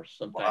 2 hours,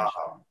 sometimes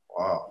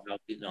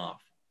without getting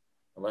off.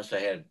 Unless I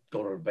had to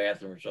go to the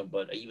bathroom or something.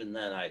 But even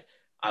then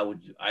I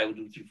would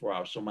do 3-4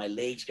 hours. So my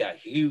legs got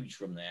huge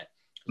from that.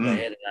 I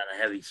had it on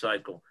a heavy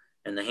cycle.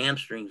 And the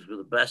hamstrings were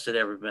the best it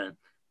ever been.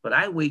 But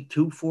I weighed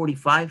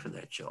 245 for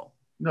that show.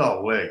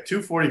 No way.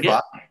 245? Yeah,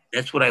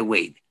 that's what I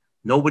weighed.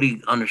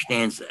 Nobody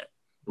understands that.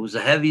 It was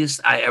the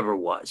heaviest I ever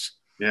was.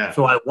 Yeah.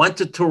 So I went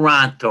to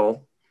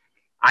Toronto.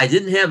 I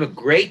didn't have a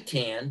great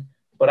tan,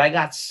 but I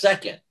got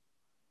second.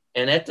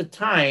 And at the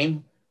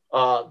time,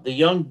 the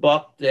young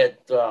buck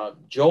that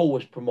Joe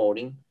was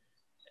promoting.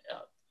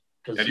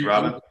 Eddie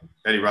Robinson?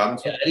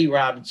 Yeah, Eddie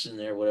Robinson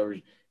there, whatever.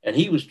 And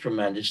he was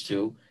tremendous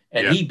too.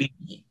 And he beat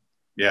me.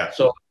 Yeah.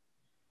 So,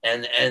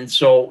 and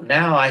so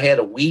now I had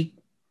a week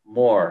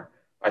more,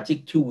 I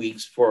think 2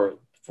 weeks for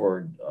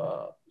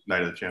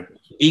Night of the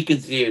Champions. Beacon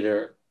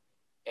Theater.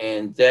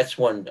 And that's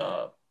when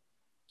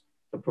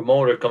the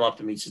promoter come up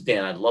to me and said,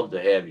 Dan, I'd love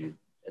to have you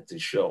at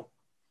this show.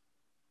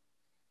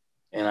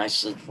 And I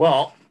said,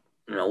 well,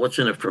 what's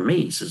in it for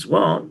me? He says,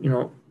 well,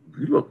 you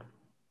look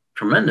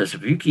tremendous.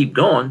 If you keep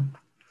going,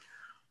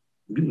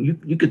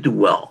 you could do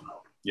well.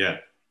 Yeah.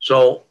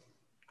 So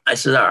I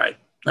said, all right,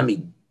 let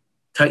me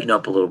tighten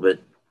up a little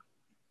bit.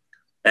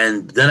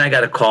 And then I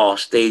got a call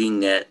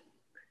stating that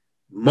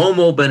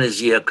Momo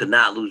Benazia could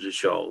not lose a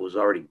show. It was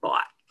already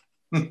bought.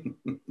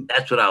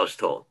 That's what I was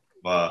told.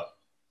 Wow.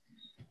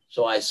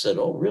 So I said,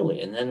 oh,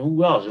 really? And then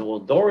who else? Well,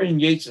 Dorian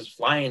Yates is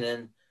flying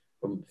in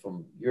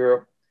from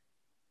Europe.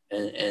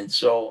 And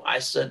so I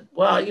said,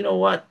 well, you know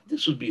what?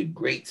 This would be a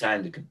great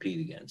time to compete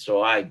again.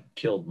 So I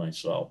killed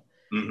myself.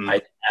 Mm-hmm.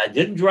 I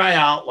didn't dry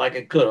out like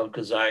I could have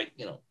because I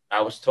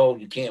was told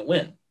you can't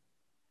win.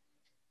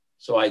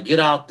 So I get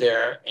out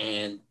there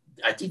and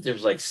I think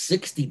there's like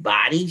 60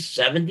 bodies,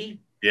 70.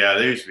 Yeah,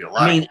 there used to be a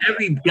lot. I mean,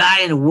 every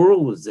guy in the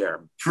world was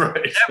there.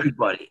 Right.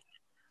 Everybody.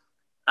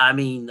 I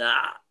mean,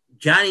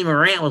 Johnny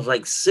Morant was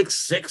like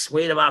 6'6",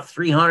 weighed about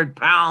 300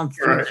 pounds.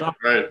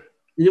 Right.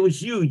 It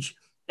was huge.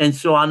 And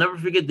so I'll never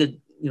forget that,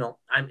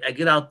 I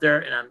get out there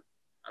and I'm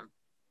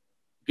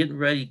getting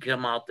ready to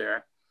come out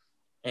there.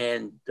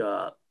 And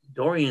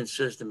Dorian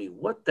says to me,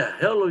 what the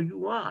hell are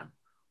you on?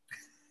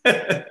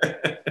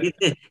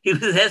 He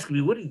was asking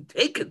me, what are you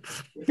taking?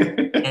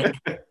 And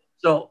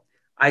so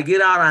I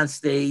get out on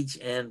stage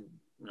and,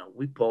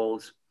 we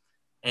pose.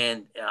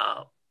 And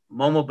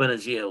Momo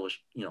Benazia was,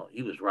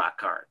 he was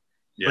rock hard.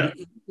 Yeah. But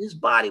his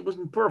body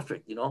wasn't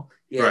perfect,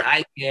 He had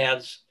high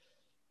calves.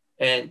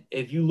 And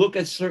if you look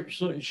at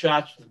certain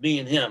shots with me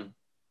and him,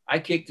 I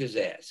kicked his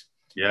ass.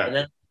 Yeah. And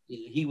then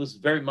he was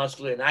very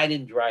muscular, and I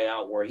didn't dry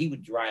out where he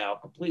would dry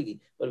out completely,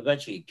 but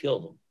eventually it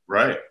killed him.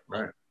 Right.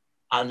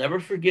 I'll never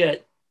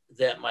forget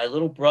that my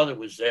little brother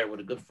was there with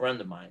a good friend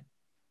of mine.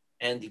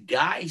 And the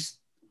guys,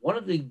 one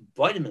of the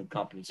vitamin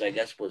companies, I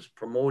guess, was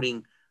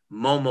promoting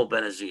Momo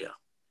Benazia.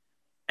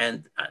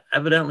 And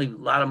evidently a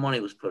lot of money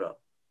was put up.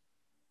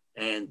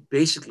 And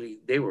basically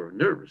they were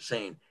nervous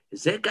saying,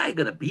 is that guy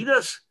going to beat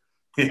us?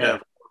 Yeah. And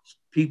of course,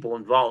 people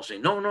involved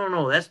saying,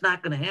 no, that's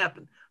not going to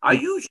happen. Are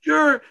you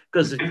sure?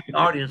 Because the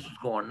audience was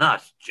going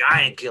nuts.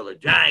 Giant killer.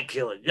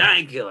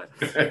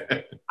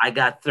 I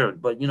got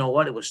third. But you know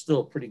what? It was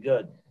still pretty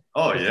good.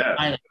 Oh, yeah. The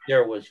line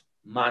there was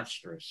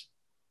monstrous.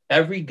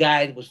 Every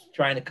guy was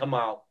trying to come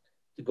out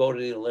to go to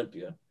the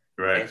Olympia.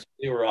 Right. And so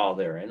they were all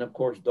there. And, of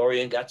course,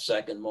 Dorian got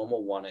second.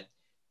 Momo won it.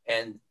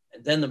 And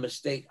then the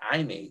mistake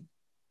I made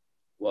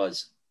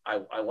was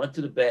I went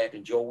to the back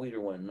and Joe Weider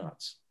went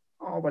nuts.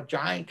 Oh, but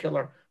Giant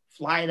Killer,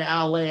 fly to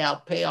LA. I'll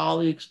pay all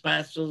the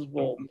expenses.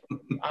 Well,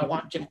 I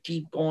want you to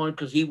keep going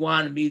because he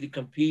wanted me to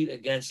compete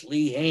against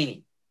Lee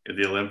Haney. At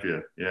the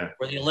Olympia, yeah.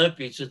 For the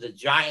Olympia. So the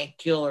Giant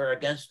Killer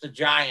against the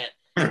Giant.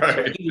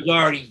 Right. So he was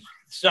already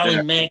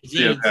selling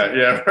magazines.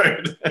 Yeah,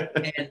 right.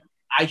 And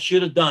I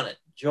should have done it.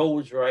 Joe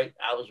was right.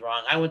 I was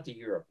wrong. I went to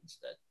Europe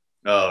instead.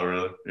 Oh,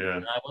 really? Yeah.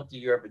 And I went to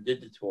Europe and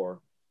did the tour,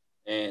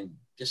 and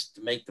just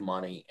to make the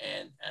money.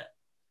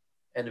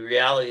 And the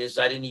reality is,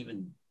 I didn't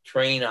even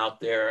train out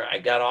there. I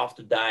got off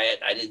the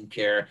diet. I didn't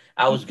care.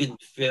 I was getting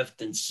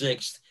 5th and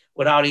 6th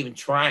without even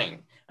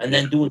trying, and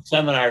then doing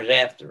seminars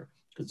after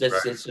because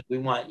that's we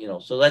want,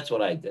 So that's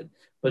what I did.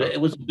 But it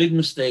was a big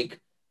mistake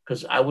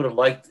because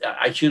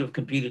I should have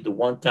competed the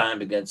one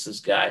time against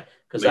this guy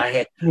because I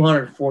had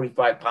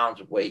 245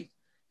 pounds of weight,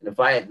 and if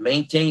I had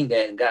maintained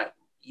that and got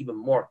even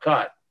more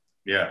cut,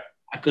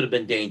 I could have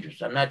been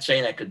dangerous. I'm not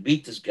saying I could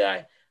beat this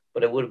guy,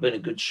 but it would have been a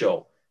good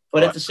show.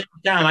 But at the same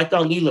time, I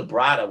thought Lee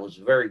Labrada was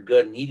very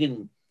good,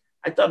 and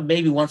I thought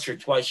maybe once or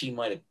twice he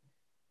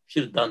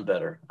should have done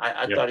better.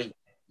 I thought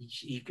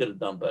he could have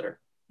done better.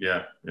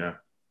 Yeah.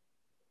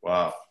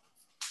 Wow.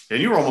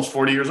 And you were almost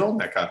 40 years old in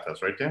that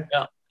contest, right, Dan?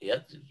 Yeah,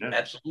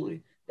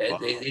 absolutely. Wow.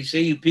 They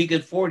say you peak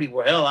at 40.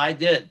 Well, hell, I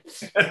did.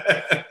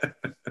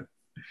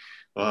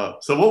 Wow.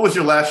 So what was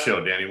your last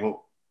show, Danny?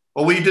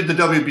 Well, we did the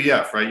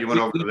WBF, right? You went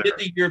over there. We did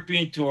the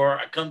European tour.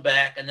 I come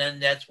back, and then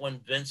that's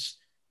when Vince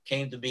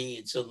came to me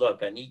and said,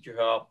 look, I need your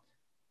help.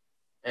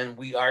 And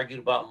we argued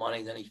about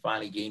money. Then he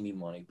finally gave me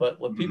money. But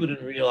what people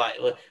didn't realize,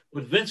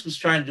 what Vince was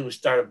trying to do was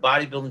start a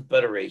bodybuilding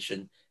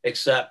federation,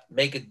 except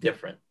make it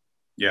different.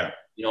 Yeah.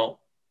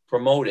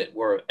 Promote it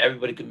where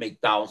everybody could make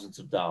thousands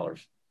of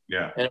dollars.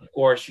 Yeah. And of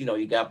course,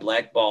 you got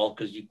blackballed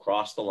because you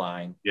crossed the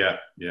line. Yeah.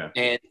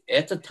 And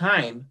at the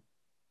time,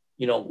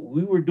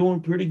 we were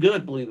doing pretty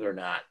good, believe it or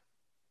not.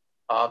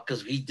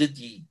 Because he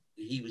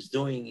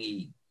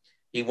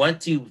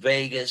went to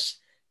Vegas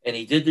and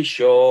he did the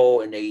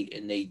show and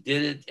they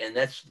did it. And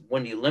that's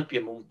when the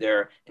Olympia moved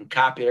there and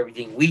copied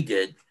everything we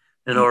did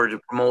in order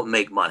to promote and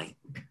make money.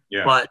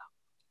 Yeah. But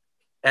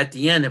at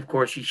the end, of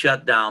course, he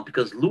shut down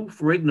because Lou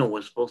Ferrigno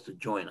was supposed to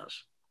join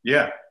us.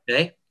 Yeah.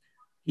 Okay.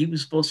 He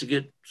was supposed to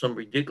get some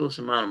ridiculous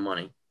amount of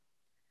money.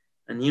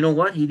 And you know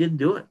what? He didn't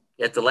do it.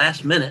 At the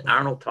last minute,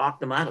 Arnold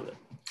talked him out of it.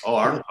 Oh,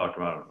 Arnold talked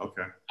about it.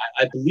 Okay.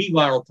 I believe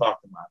Arnold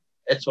talked him out of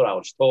it. That's what I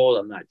was told.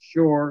 I'm not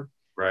sure.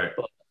 Right.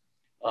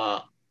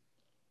 But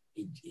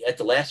at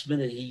the last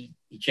minute, he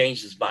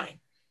changed his mind.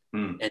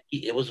 And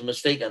it was a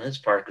mistake on his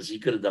part because he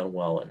could have done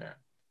well in there.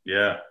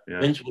 Yeah.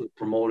 Vince would have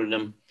promoted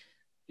him.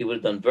 he would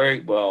have done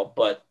very well.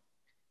 But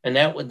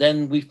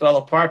then we fell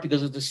apart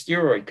because of the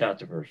steroid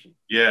controversy.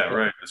 Yeah,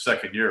 right. The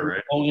second year,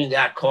 right? Hogan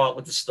got caught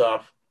with the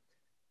stuff,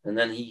 and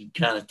then he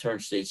kind of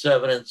turned state's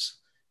evidence,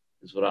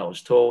 is what I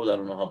was told. I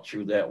don't know how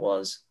true that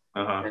was.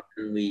 And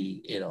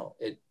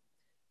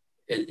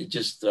it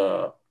just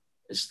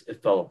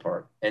it fell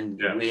apart,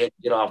 and we had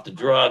to get off the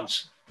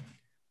drugs.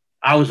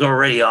 I was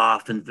already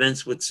off, and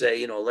Vince would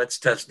say, let's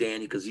test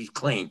Danny because he's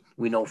clean.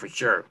 We know for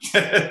sure.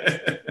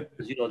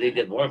 They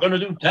did. We're going to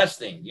do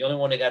testing. The only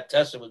one that got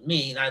tested was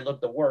me, and I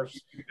looked the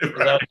worst because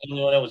I was the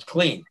only one that was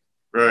clean.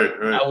 Right.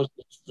 I was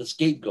the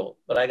scapegoat,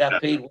 but I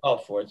got paid well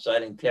for it, so I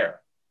didn't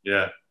care.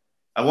 Yeah.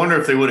 I wonder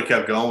if they would have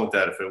kept going with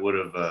that, if it would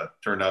have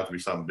turned out to be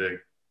something big.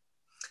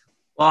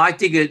 Well, I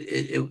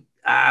think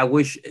I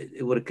wish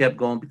it would have kept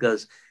going,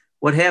 because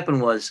what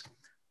happened was,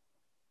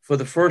 for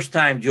the first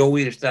time, Joe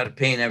Weider started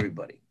paying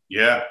everybody.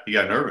 Yeah, he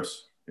got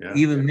nervous. Yeah.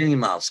 Even Minnie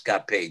Mouse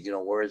got paid,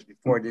 whereas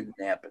before it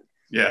didn't happen.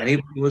 Yeah. And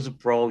he was a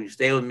pro. You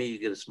stay with me, you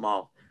get a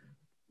small.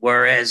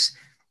 Whereas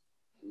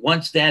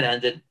once that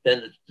ended,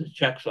 then the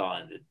checks all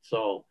ended.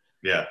 So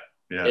yeah.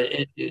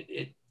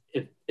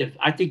 If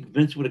I think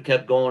Vince would have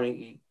kept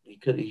going, he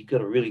could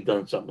have really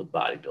done something with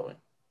bodybuilding.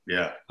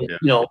 Yeah.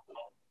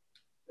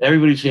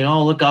 Everybody's saying,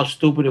 "Oh, look how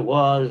stupid it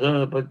was,"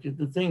 but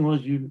the thing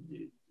was, you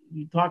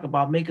talk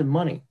about making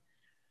money.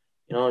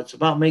 It's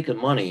about making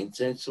money.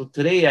 And so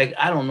today,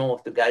 I don't know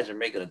if the guys are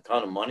making a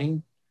ton of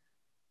money,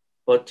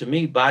 but to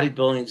me,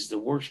 bodybuilding is the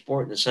worst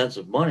sport in the sense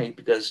of money,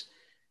 because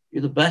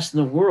you're the best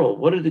in the world.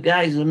 What are the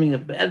guys? I mean,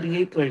 an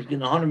NBA player is getting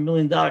 $100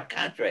 million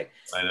contract.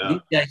 I know.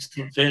 These guys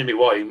keep saying to me,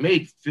 "Well, he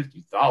made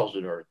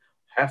 50,000 or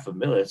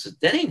 $500,000." I said,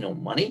 that ain't no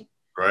money.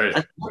 Right.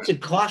 That's what's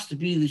it cost to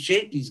be the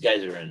shape these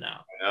guys are in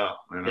now.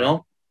 I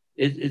know.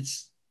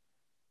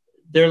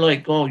 They're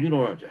like, "Oh, you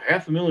don't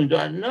have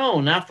 $500,000.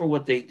 No, not for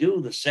what they do,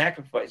 the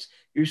sacrifice.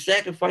 You're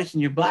sacrificing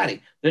your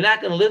body. They're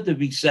not going to live to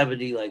be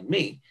 70 like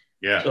me.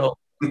 Yeah. So,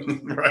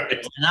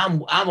 right.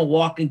 And I'm a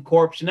walking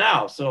corpse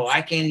now, so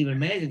I can't even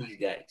imagine these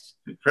guys.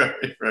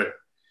 Right.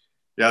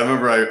 Yeah, I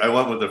remember I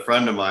went with a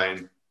friend of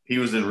mine. He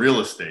was in real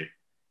estate,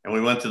 and we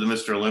went to the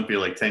Mr. Olympia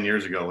like 10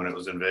 years ago when it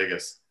was in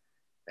Vegas.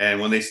 And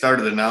when they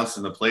started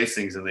announcing the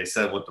placings and they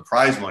said what the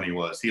prize money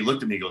was, he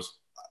looked at me and goes,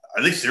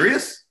 "Are they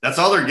serious? That's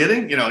all they're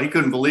getting?" He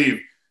couldn't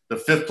believe the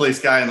 5th place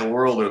guy in the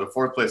world or the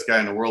 4th place guy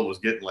in the world was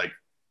getting like,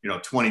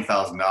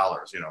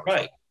 $20,000,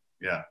 Right.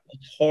 Yeah.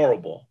 It's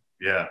horrible.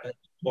 Yeah. It's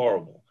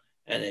horrible.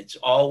 And it's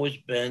always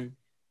been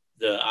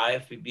the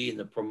IFBB and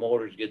the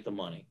promoters get the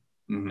money.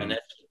 Mm-hmm. And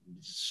that's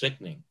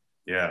sickening.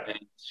 Yeah. And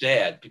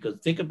sad, because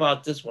think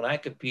about this. When I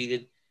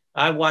competed,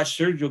 I watched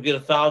Sergio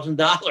get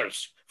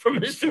 $1,000 from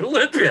Mr.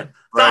 Olympia.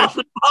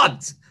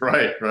 $1,000.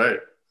 Right.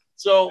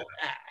 So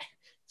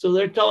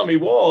they're telling me,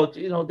 "Whoa,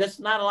 that's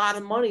not a lot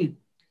of money."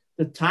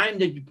 The time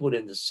that you put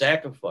in, the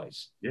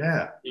sacrifice.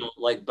 Yeah.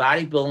 Like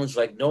bodybuilding is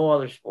like no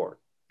other sport.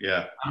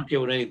 Yeah. I don't care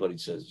what anybody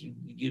says. You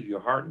give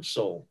your heart and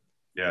soul.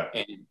 Yeah.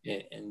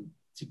 And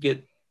to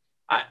get,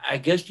 I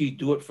guess you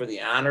do it for the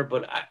honor,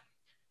 but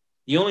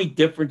the only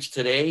difference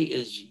today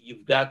is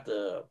you've got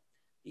the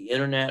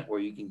internet where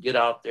you can get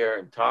out there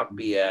and talk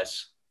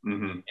BS,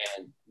 mm-hmm.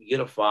 and you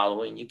get a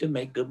following. You can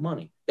make good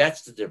money.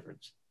 That's the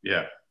difference.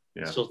 Yeah.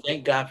 So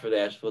thank God for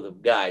that, for the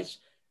guys,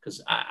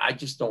 because I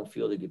just don't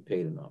feel they get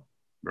paid enough.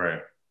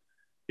 Right.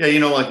 Yeah,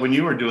 like when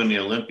you were doing the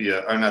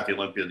Olympia, or not the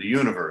Olympia, the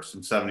Universe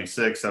in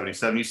 76,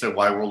 77, you said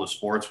Wide World of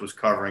Sports was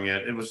covering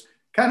it. It was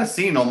kind of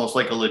seen almost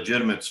like a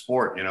legitimate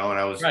sport, and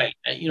I was right.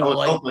 I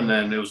was hoping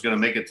then it was going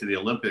to make it to the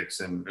Olympics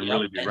and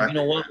really be recognized.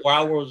 You know what?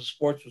 Wide World of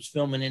Sports was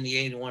filming in the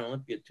 81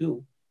 Olympia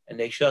too, and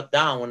they shut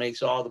down when they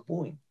saw the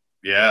booing.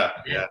 Yeah.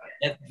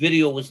 That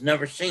video was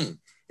never seen.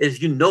 As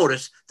you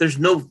notice, there's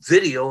no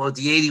video of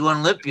the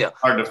 81 Olympia.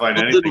 Hard to find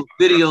anything. Little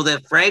video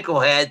that Franco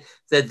had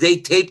that they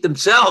taped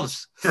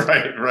themselves.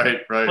 Right.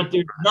 But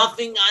there's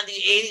nothing on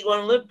the 81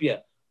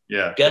 Olympia.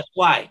 Yeah. Guess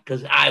why?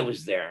 Because I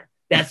was there.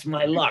 That's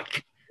my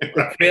luck.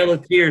 The Trail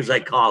of Tears, I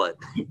call it.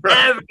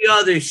 Right. Every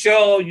other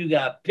show, you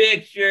got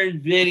pictures,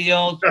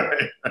 videos.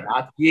 Right.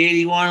 Not the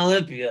 81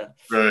 Olympia.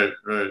 Right.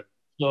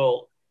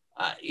 So,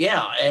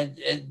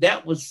 and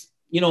that was,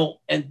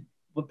 and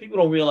what people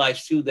don't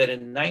realize too, that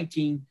in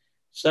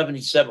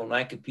 1977, when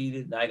I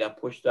competed and I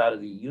got pushed out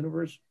of the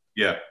Universe,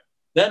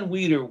 Ben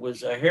Weider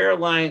was a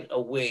hairline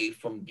away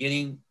from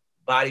getting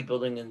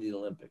bodybuilding in the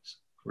Olympics.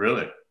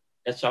 Really?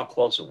 That's how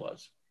close it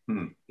was.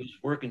 He was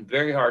working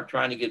very hard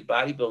trying to get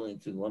bodybuilding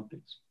into the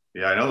Olympics.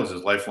 Yeah, I know it was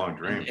his lifelong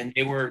dream. And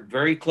they were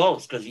very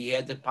close because he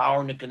had the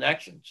power and the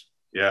connections.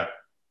 Yeah.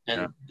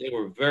 And they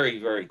were very,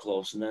 very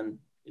close. And then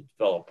it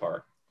fell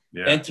apart.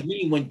 Yeah. And to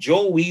me, when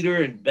Joe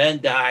Weider and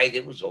Ben died,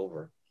 it was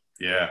over.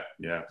 Yeah.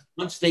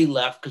 Once they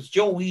left, because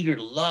Joe Weider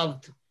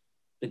loved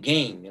the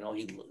game.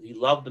 He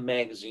loved the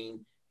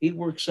magazine. He'd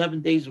work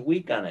 7 days a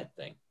week on that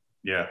thing.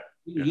 Yeah.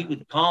 He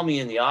would call me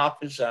in the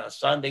office on a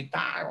Sunday.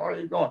 "Where are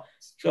you going?"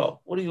 "Joe,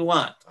 what do you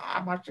want?"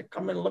 "I want you to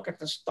come in and look at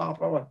the stuff."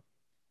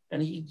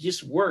 And he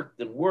just worked.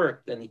 And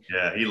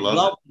he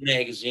loved the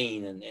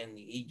magazine. And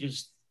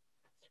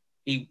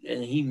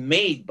he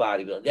made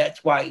bodybuilding.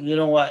 That's why, you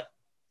know what?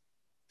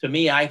 to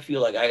me, I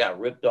feel like I got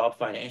ripped off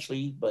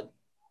financially, but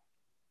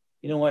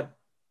you know what?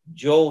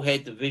 Joe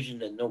had the vision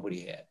that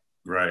nobody had.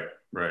 Right.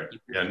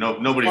 Yeah,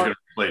 nobody's going to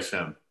replace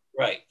him.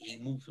 Right. He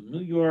moved from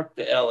New York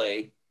to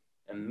LA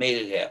and made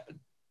it happen.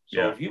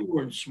 So if you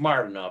weren't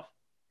smart enough,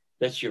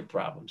 that's your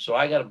problem. So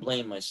I got to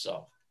blame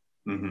myself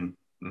to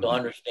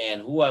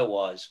understand who I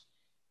was.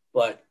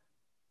 But,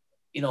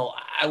 you know,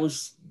 I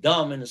was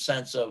dumb in the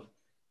sense of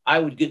I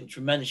would get in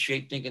tremendous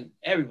shape thinking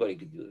everybody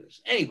could do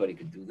this. Anybody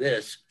could do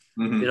this.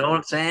 You know what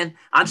I'm saying?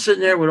 I'm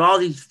sitting there with all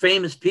these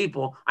famous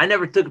people. I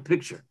never took a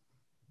picture.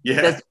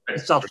 Yeah.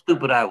 That's how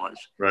stupid I was.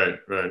 Right.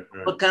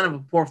 What kind of a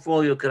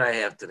portfolio could I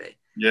have today?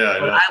 Yeah.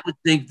 But I would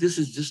think this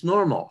is just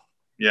normal.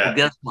 Yeah. Well,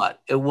 guess what?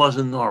 It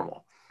wasn't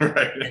normal.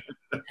 Right.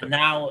 And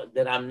now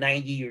that I'm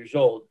 90 years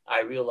old,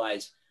 I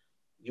realize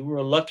you were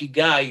a lucky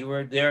guy. You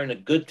were there in a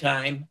good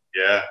time.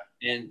 Yeah.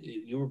 And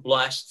you were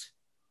blessed.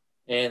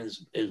 And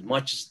as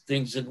much as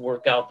things didn't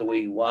work out the way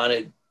you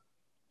wanted,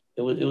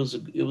 it was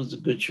a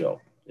good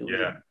show.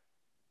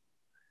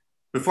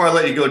 Before I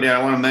let you go, Dan,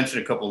 I want to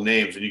mention a couple of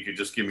names, and you could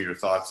just give me your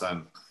thoughts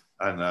on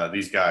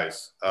these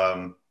guys.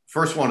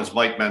 First one is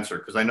Mike Menser,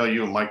 because I know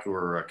you and Mike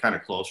were kind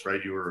of close,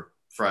 right? You were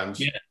friends.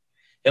 Yeah.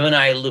 Him and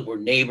I were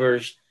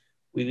neighbors.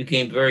 We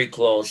became very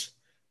close.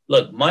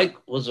 Look, Mike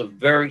was a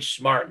very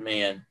smart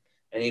man,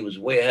 and he was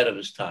way ahead of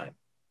his time.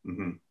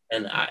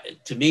 And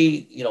to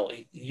me, you know,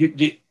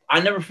 I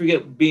never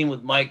forget being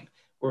with Mike.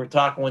 We were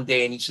talking one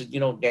day, and he said,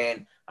 you know,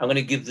 Dan, I'm going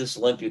to give this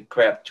Olympia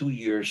crap 2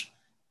 years.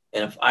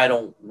 And if I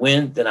don't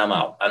win, then I'm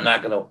out. I'm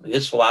not going to,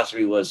 his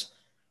philosophy was,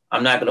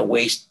 I'm not going to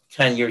waste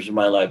 10 years of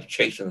my life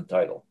chasing the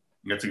title.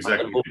 That's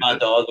exactly what he did. Move on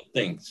to other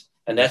things.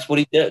 And that's what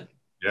he did.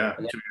 Yeah.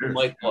 And that's who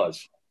Mike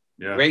was.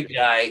 Yeah. Great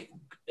guy.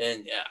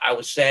 And I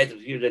was sad to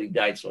hear that he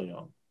died so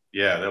young.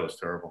 Yeah, that was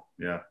terrible.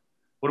 Yeah.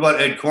 What about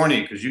Ed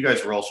Corney? Because you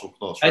guys were also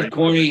close, right? Ed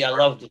Corney, I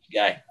love this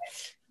guy.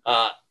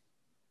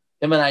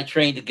 Him and I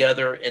trained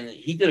together, and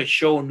he did a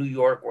show in New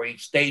York where he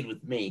stayed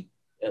with me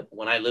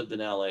when I lived in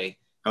LA.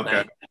 Okay.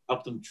 I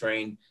helped him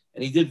train,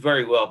 and he did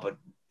very well. But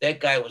that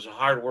guy was a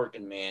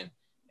hardworking man,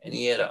 and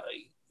there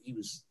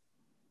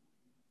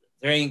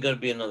ain't going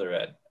to be another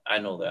Ed. I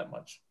know that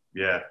much.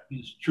 Yeah. He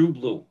was true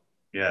blue.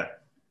 Yeah.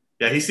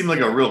 Yeah, he seemed like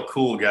a real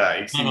cool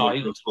guy. He seemed like he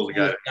a real was cool the guy.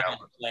 coolest guy on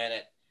the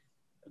planet.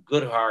 A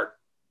good heart.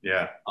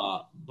 Yeah.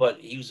 But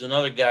he was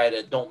another guy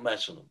that don't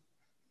mess with him.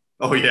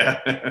 Oh, yeah.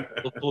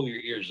 He'll pull your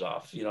ears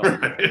off. You know,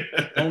 Right.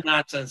 no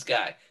nonsense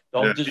guy.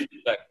 Don't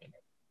disrespect me.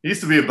 He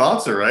used to be a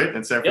bouncer, right?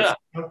 In San Francisco.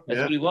 Yeah, that's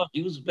what he was.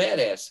 He was a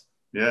badass.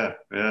 Yeah.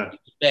 He was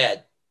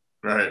bad.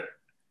 Right.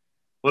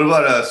 What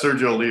about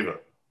Sergio Oliva?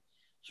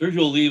 Sergio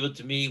Oliva,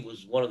 to me,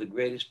 was one of the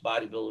greatest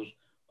bodybuilders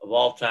of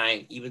all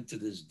time, even to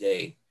this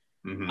day.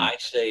 I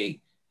say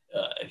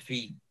if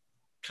he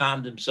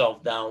calmed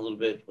himself down a little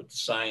bit with the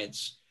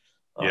science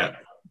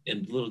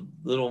and a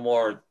little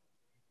more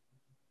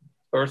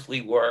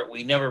earthly work,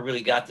 we never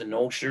really got to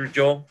know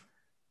Sergio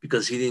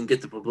because he didn't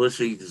get the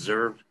publicity he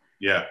deserved.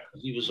 Yeah.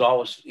 He was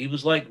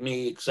like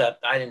me,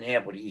 except I didn't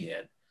have what he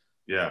had.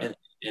 Yeah.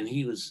 And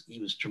he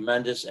was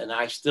tremendous. And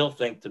I still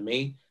think, to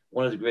me,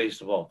 one of the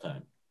greatest of all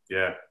time.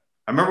 Yeah.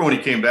 I remember when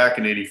he came back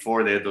in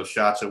 '84, they had those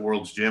shots at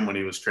World's Gym when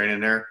he was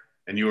training there,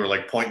 and you were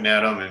like pointing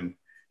at him, and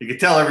you could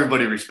tell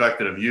everybody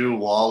respected him. You,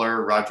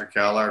 Waller, Roger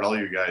Callard, all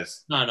you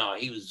guys. No,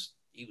 he was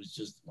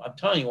just, I'm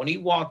telling you, when he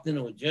walked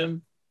into a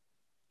gym,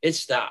 it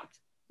stopped.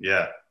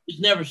 Yeah.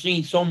 He's never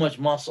seen so much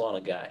muscle on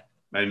a guy.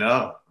 I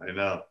know.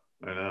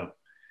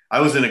 I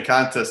was in a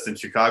contest in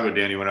Chicago,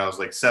 Danny, when I was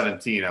like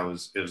 17. It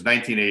was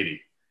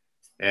 1980,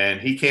 and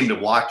he came to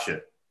watch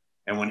it.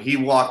 And when he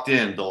walked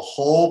in, the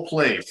whole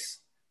place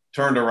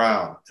turned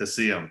around to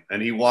see him,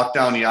 and he walked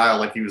down the aisle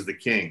like he was the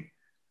king.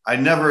 I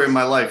never in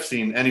my life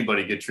seen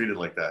anybody get treated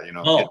like that. You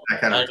know, no,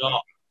 that kind of.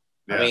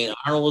 Yeah. I mean,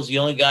 Arnold was the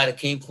only guy that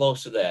came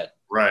close to that.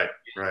 Right.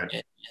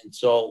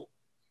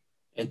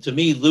 And to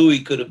me, Louis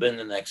could have been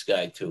the next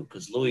guy too,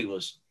 because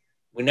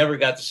we never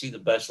got to see the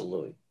best of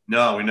Louis.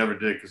 No, we never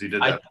did, because he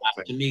did that.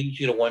 To me, he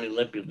should have won the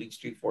Olympia at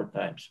least 3-4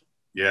 times.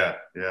 Yeah.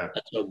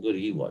 That's how good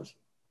he was.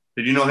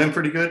 Did you know him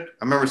pretty good?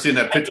 I remember seeing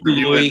that picture of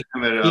you with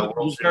him at he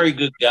was a very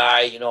good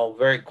guy, you know,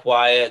 very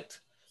quiet.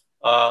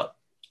 A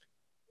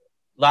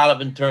lot of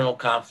internal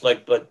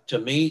conflict, but to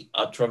me,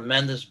 a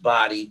tremendous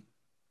body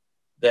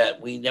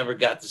that we never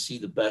got to see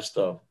the best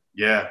of.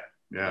 Yeah.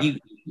 He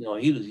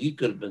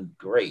could have been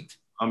great.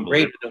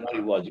 Greater than what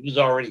he was. He was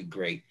already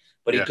great,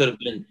 but he could have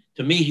been.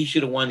 To me, he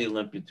should have won the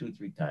Olympia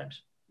 2-3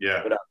 times.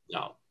 Yeah, without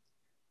doubt.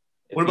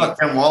 What about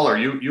Ken Waller?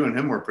 You and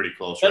him were pretty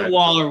close. Ken right?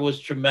 Waller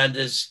was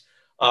tremendous,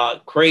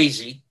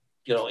 crazy.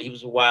 You know, he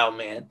was a wild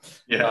man.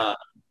 Yeah,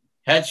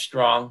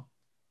 headstrong,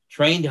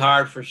 trained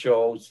hard for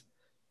shows.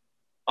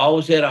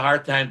 Always had a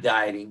hard time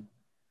dieting.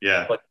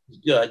 Yeah, but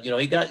good. You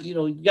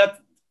know,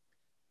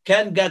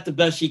 Ken got the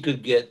best he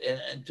could get,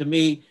 and to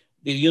me,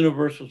 the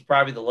universe was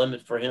probably the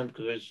limit for him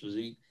because of his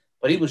physique.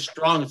 But he was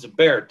strong as a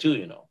bear too.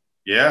 You know.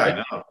 Yeah, I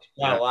know.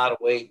 Got a lot of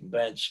weight and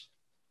bench,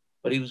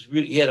 but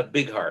he had a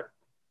big heart.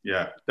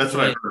 Yeah, that's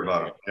what I heard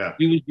about him. Yeah,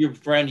 he was your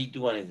friend. He'd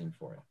do anything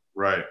for you.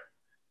 Right.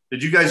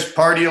 Did you guys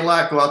party a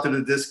lot? Go out to the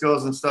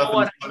discos and stuff? You know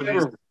what? I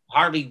never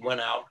hardly went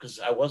out because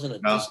I wasn't a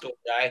disco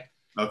guy.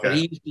 Okay. But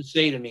he used to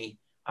say to me,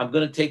 I'm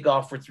going to take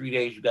off for 3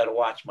 days. You got to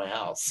watch my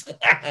house.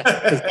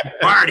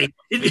 Party.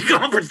 He'd be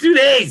gone for 2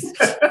 days.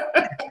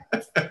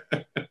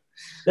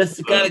 That's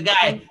the kind of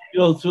guy. You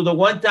know, so the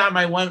one time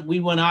we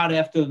went out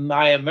after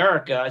My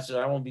America, I said,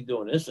 I won't be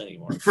doing this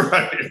anymore.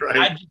 Right.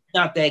 I'm just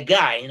not that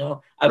guy, you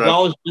know. I've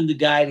always been the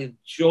guy that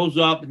shows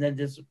up and then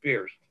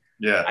disappears.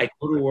 Yeah. I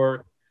go to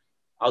work.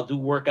 I'll do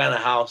work on a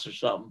house or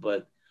something,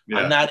 but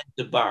I'm not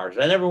into bars.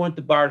 I never went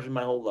to bars in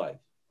my whole life.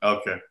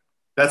 Okay.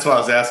 That's why I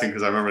was asking,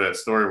 because I remember that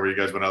story where you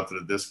guys went out to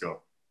the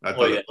disco. It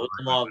was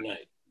a long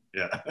night.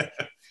 Yeah.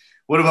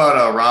 What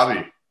about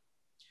Robbie?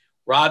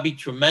 Robbie,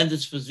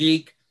 tremendous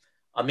physique.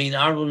 I mean,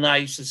 Arnold and I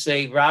used to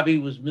say Robbie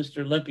was Mr.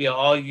 Olympia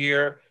all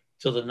year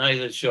till the night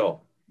of the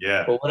show.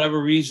 Yeah. For whatever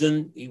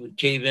reason, he would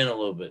cave in a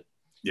little bit.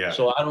 Yeah.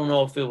 So I don't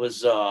know if it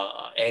was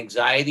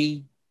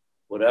anxiety,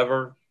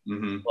 whatever,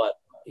 but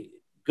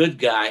good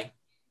guy.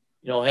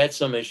 You know, had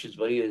some issues,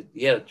 but he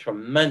had a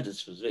tremendous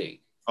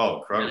physique. Oh,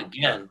 incredible. And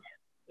again,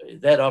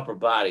 that upper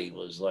body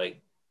was like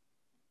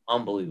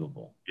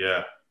unbelievable.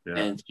 Yeah.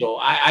 And so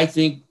I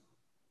think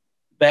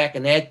back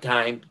in that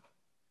time,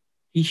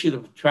 he should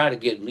have tried to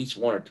get at least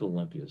 1 or 2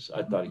 Olympias.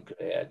 I thought he could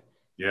have had.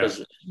 Yeah.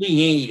 Because Lee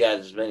Haney got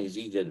as many as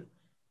he did.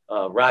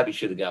 Robbie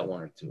should have got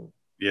 1 or 2.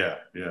 Yeah.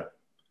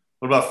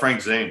 What about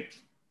Frank Zane?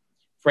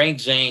 Frank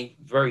Zane,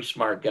 very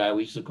smart guy.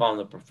 We used to call him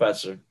the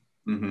professor.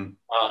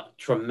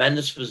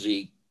 Tremendous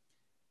physique.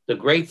 The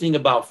great thing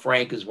about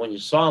Frank is when you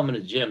saw him in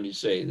the gym, you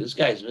say, this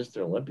guy's Mr.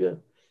 Olympia.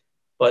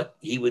 But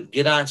he would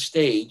get on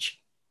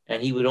stage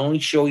and he would only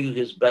show you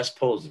his best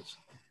poses.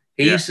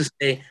 He used to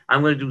say,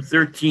 I'm going to do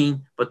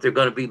 13, but they're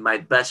going to be my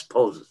best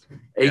poses.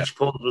 Each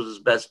pose was his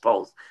best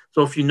pose.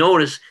 So if you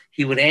notice,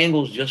 he would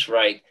angle just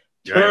right,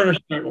 turn a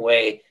certain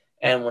way,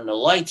 and when the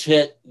lights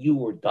hit, you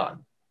were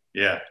done.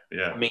 Yeah.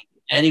 I mean,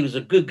 and he was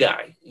a good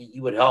guy. He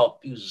would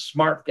help. He was a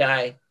smart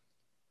guy.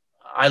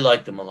 I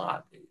liked him a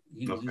lot.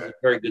 He was a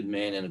very good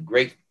man and a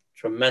great,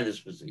 tremendous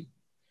physique.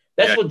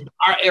 That's what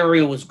our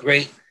area was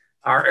great,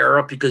 our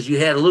era, because you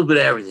had a little bit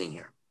of everything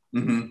here.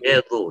 You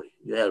had Louis,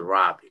 you had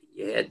Robbie,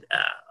 you had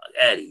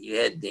Eddie, you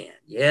had Dan,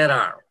 you had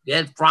Arnold, you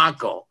had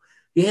Franco.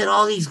 You had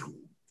all these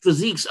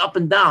physiques up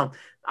and down.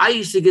 I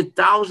used to get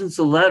thousands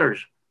of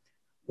letters.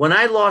 When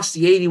I lost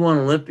the 81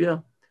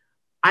 Olympia,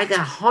 I got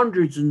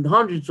hundreds and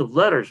hundreds of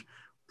letters.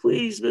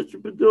 Please,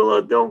 Mr.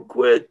 Padilla, don't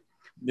quit.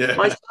 Yeah.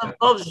 My son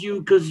loves you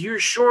because you're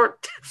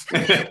short.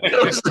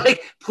 It was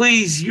like,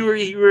 please, you were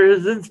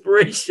his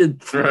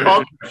inspiration. Right.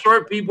 All the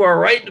short people are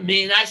writing to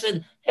me. And I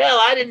said, hell,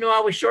 I didn't know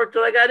I was short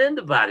till I got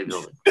into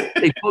bodybuilding.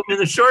 They put me in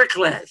the short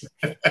class.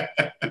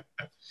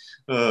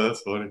 Oh,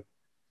 that's funny.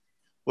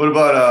 What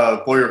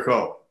about Boyer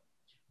Cole?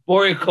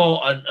 Boyer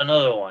Cole,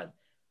 another one.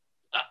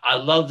 I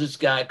love this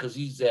guy because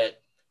he's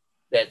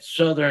that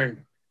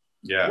Southern.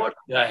 Yeah. What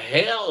the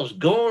hell is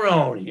going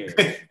on here?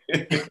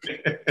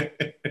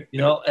 You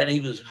know, and he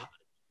was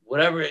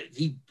whatever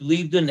he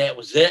believed in, that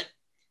was it.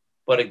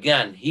 But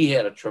again, he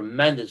had a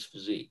tremendous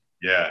physique.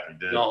 Yeah, he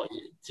did. You know,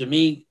 to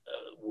me,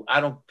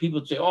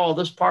 people say, oh,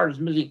 this part is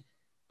missing.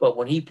 But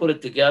when he put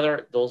it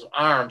together, those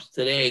arms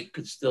today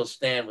could still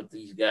stand with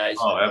these guys.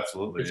 Oh,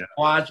 absolutely. His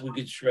quads would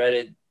get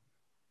shredded.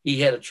 He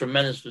had a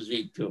tremendous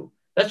physique too.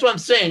 That's what I'm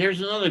saying.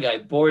 Here's another guy,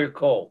 Boyer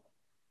Cole.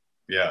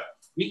 Yeah.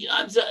 You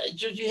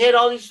had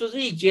all these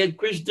physiques. You had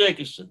Chris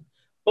Dickerson,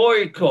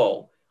 Boyer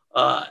Cole.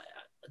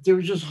 There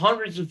were just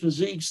hundreds of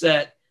physiques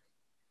that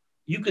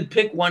you could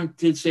pick one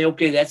to say,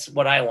 okay, that's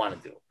what I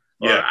want to do.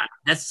 Yeah. Or,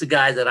 that's the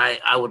guy that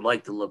I would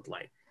like to look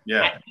like.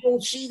 Yeah. I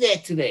don't see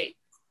that today.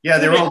 Yeah,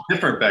 they were all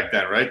different back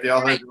then, right? They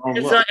all had their own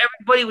look.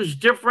 Everybody was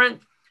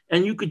different,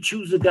 and you could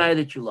choose a guy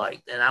that you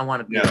liked. And I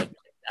want to be like that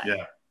guy.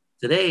 Yeah.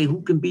 Today,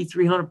 who can be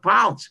 300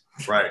 pounds?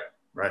 Right.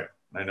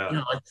 I know. You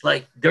know, it's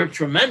like they're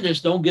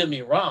tremendous. Don't get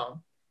me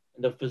wrong.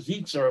 The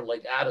physiques are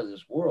like out of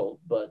this world,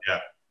 but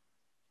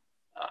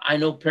I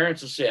know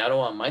parents will say, I don't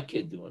want my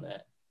kid doing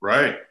that.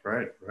 Right.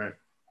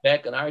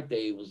 Back in our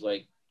day, it was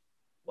like,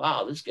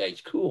 wow, this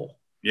guy's cool.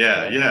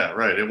 Yeah,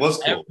 right. It was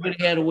cool.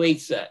 Everybody had a weight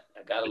set.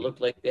 I got to look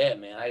like that,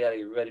 man. I got to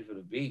get ready for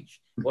the beach.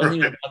 It wasn't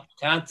even about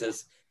the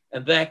contest.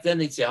 And back then,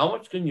 they'd say, how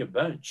much can you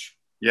bench?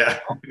 Yeah.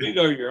 How big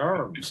are your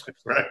arms?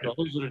 Right. You know,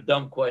 those are the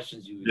dumb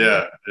questions you would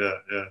Yeah.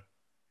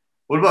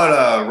 What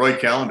about Roy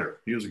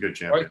Callender? He was a good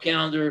champion. Roy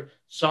Callender,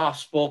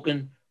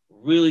 soft-spoken,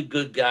 really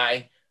good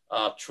guy,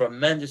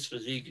 tremendous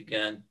physique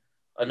again.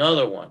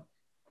 Another one.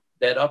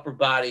 That upper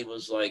body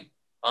was like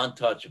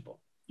untouchable.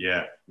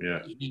 Yeah.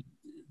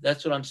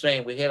 That's what I'm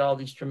saying. We had all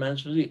these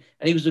tremendous physique.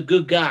 And he was a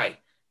good guy.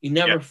 He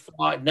never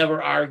fought,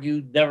 never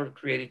argued, never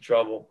created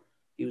trouble.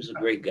 He was a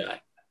great guy.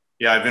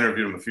 Yeah, I've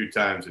interviewed him a few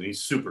times, and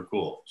he's super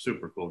cool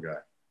guy.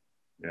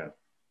 Yeah.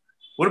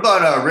 What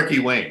about Ricky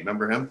Wayne?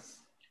 Remember him?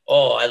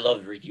 Oh, I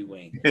loved Ricky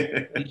Wayne. He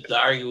used to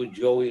argue with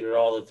Joe Eater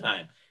all the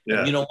time. Yeah.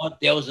 And you know what?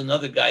 That was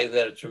another guy who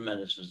had a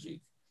tremendous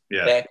physique.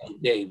 Yeah. Back in the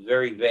day,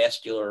 very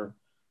vascular.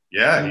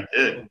 Yeah, he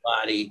did.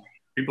 Body.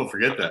 People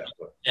forget that.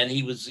 And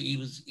he was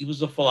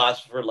a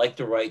philosopher, liked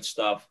to write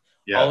stuff.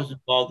 Yeah. always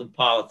involved in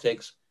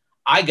politics.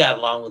 I got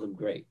along with him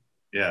great.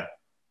 Yeah.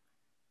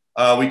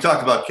 We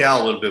talked about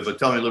Cal a little bit, but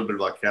tell me a little bit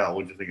about Cal.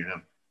 What did you think of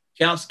him?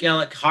 Cal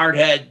Scanlon, hard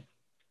head,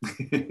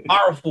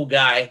 powerful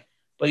guy,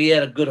 but he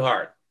had a good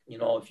heart. You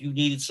know, if you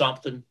needed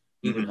something,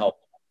 he would help.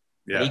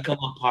 Yeah. And he come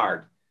up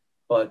hard,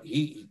 but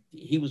he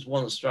was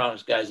one of the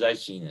strongest guys I've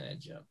seen in that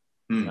gym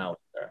when I was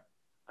there.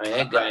 I mean,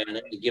 that guy on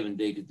any given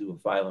day could do a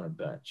 500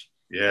 bench.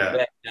 Yeah.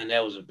 Back then,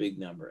 that was a big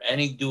number. And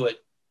he'd do it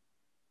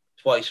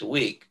twice a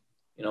week.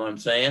 You know what I'm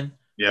saying?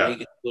 Yeah. And he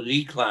could do an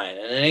decline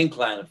and an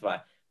incline of 5.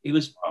 He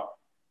was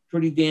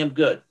pretty damn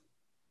good.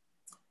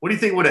 What do you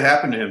think would have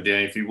happened to him,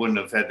 Danny, if he wouldn't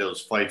have had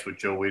those fights with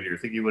Joe Weider? You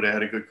think he would have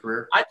had a good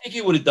career? I think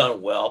he would have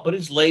done well, but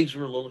his legs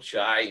were a little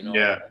shy, you know.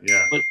 Yeah,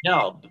 yeah. But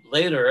no,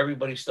 later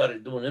everybody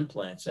started doing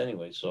implants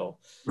anyway, so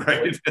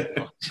right,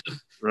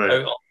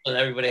 right. And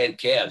everybody had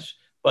calves.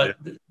 But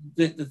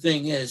the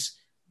thing is,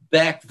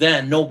 back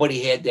then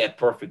nobody had that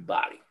perfect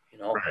body, you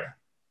know.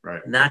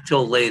 Right. Not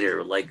till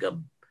later, like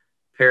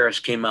Paris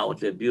came out with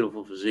that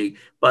beautiful physique,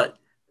 but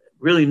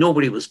really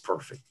nobody was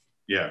perfect.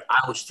 Yeah,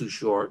 I was too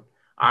short.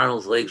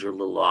 Arnold's legs were a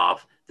little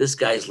off. This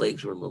guy's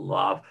legs were a little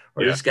off,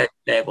 or this guy's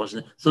back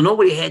wasn't. So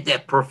nobody had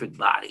that perfect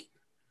body.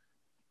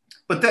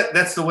 But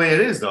that's the way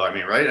it is, though. I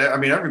mean, right? I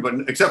mean,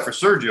 everybody except for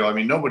Sergio. I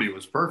mean, nobody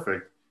was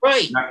perfect.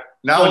 Right.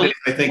 Nowadays,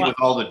 I think with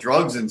all the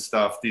drugs and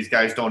stuff, these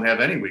guys don't have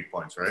any weak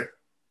points, right?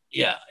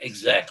 Yeah,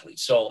 exactly.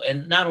 So,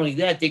 and not only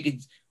that, they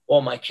could.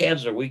 Well, my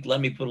calves are weak. Let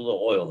me put a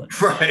little oil in.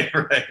 Right.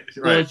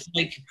 So it's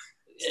like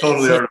it's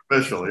totally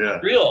artificial. Yeah.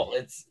 Real.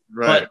 It's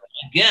right. But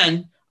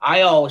again,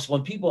 I always,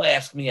 when people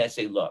ask me, I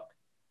say, look,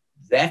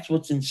 that's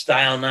what's in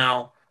style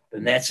now,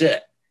 then that's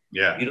it.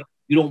 Yeah.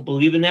 You don't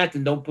believe in that,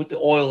 then don't put the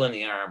oil in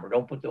the arm or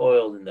don't put the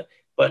oil in the,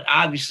 but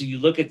obviously you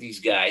look at these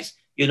guys,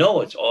 you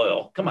know, it's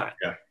oil. Come on.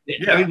 Yeah.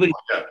 Everybody,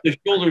 their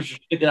shoulders are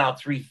sticking out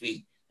 3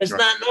 feet. That's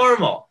not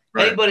normal.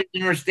 Right. Anybody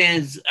that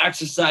understands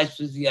exercise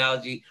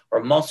physiology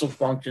or muscle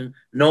function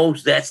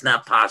knows that's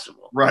not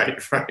possible.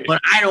 Right. But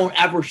I don't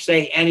ever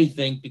say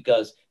anything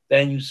because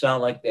then you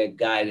sound like that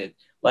guy that,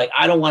 like,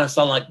 I don't want to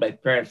sound like my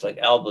parents, like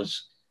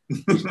Elvis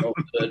is no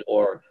good,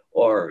 or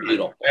you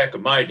know, back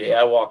in my day,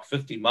 I walked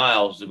 50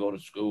 miles to go to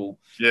school.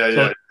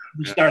 You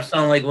start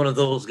sounding like one of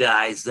those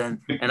guys,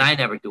 then, and I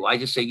never do. I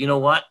just say, you know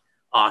what?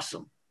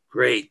 Awesome,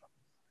 great.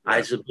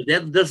 I said,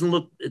 but doesn't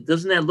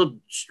that look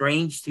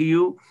strange to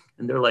you?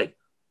 And they're like,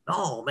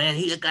 no, man,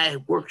 he's a guy who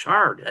works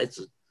hard. I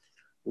said,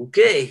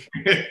 okay.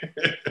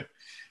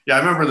 Yeah, I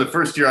remember the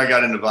first year I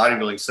got into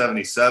bodybuilding,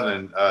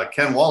 77.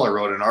 Ken Waller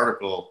wrote an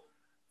article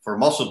for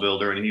Muscle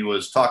Builder, and he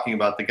was talking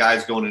about the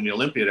guys going in the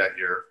Olympia that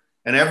year.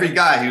 And every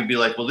guy, he would be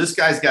like, well, this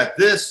guy's got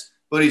this,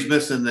 but he's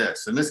missing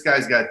this. And this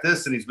guy's got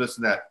this, and he's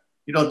missing that.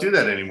 You don't do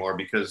that anymore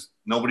because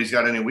nobody's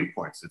got any weak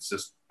points. It's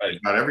just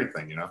not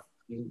everything, you know?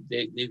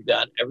 They've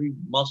got every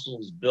muscle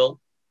is built.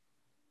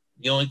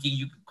 The only thing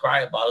you can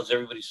cry about is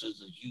everybody says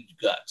the huge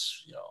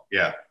guts, you know?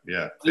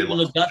 Yeah. Even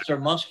the guts are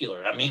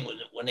muscular. I mean,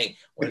 when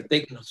they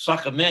can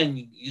suck them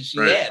in, you see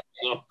that.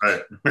 You know?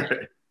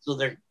 Right. So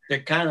they're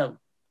kind of,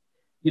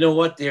 you know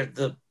what? They're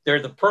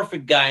the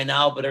perfect guy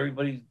now, but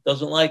everybody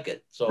doesn't like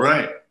it. So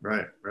right.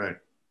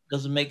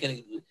 Doesn't make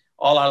any.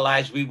 All our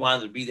lives we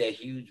wanted to be that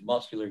huge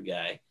muscular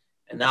guy,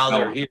 and now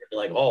they're here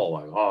like, oh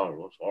my God, it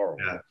looks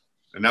horrible. Yeah,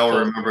 and now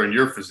we're remembering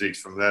your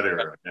physiques from that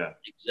era. Yeah,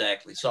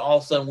 exactly. So all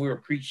of a sudden we're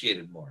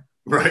appreciated more.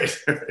 Right.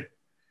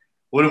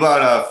 What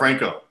about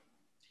Franco?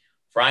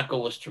 Franco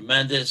was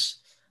tremendous.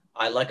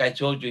 Like I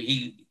told you,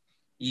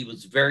 he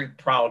was a very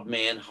proud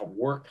man.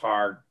 Worked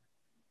hard.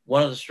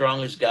 One of the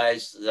strongest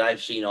guys that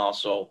I've seen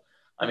also.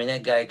 I mean,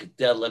 that guy could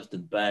deadlift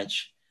and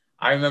bench.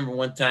 I remember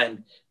one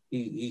time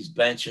he's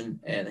benching,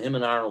 and him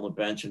and Arnold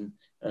are benching,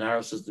 and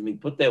Arnold says to me,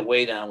 put that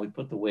weight on. We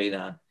put the weight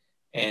on,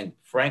 and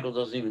Franco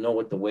doesn't even know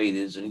what the weight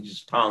is, and he's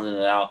just pounding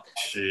it out.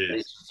 Jeez. He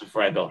says to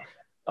Franco,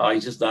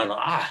 he's just on,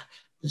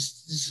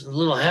 this is a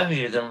little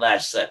heavier than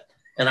last set.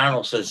 And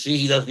Arnold says, see,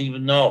 he doesn't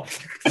even know.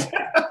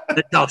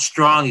 That's how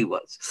strong he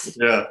was.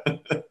 Yeah.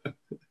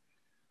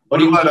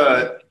 What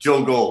about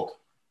Joe Gold?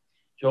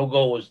 Joe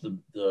Gold was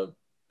the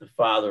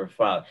father of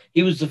father.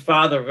 He was the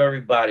father of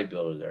every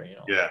bodybuilder there, you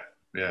know. Yeah.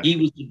 He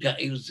was the guy.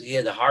 He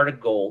had the heart of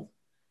gold,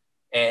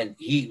 and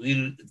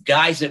he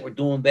guys that were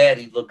doing bad,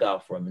 he'd look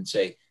out for him and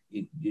say,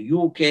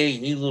 "You okay?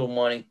 You need a little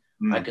money?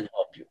 I can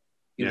help you."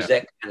 He was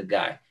that kind of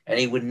guy, and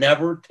he would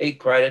never take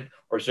credit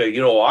or say,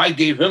 "You know, I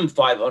gave him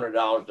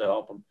 $500 to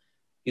help him."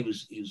 He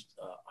was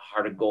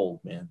heart of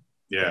gold, man.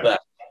 Yeah, the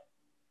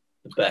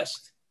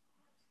best.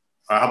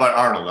 How about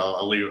Arnold?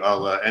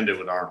 I'll end it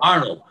with Arnold.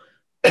 Arnold.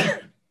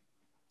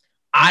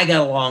 I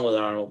got along with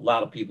Arnold. A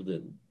lot of people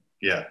didn't.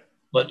 Yeah.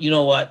 But you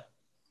know what?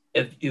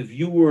 If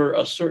you were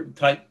a certain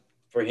type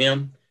for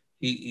him,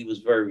 he was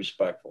very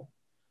respectful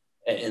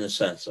in the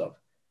sense of.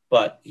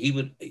 But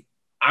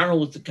Arnold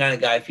was the kind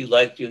of guy, if he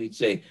liked you, he'd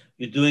say,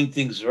 you're doing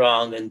things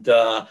wrong, and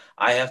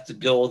I have to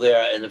go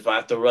there, and if I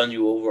have to run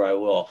you over, I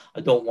will.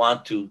 I don't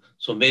want to,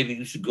 so maybe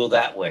you should go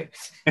that way.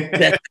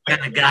 That's the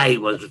kind of guy he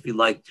was if he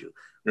liked you.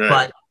 Right.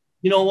 But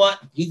you know what?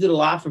 He did a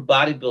lot for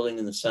bodybuilding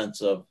in the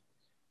sense of,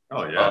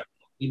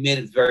 He made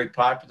it very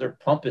popular.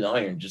 Pumping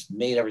iron just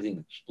made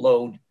everything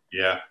explode.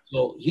 Yeah.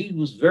 So he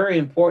was very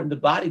important to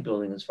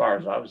bodybuilding as far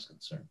as I was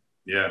concerned.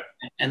 Yeah.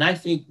 And I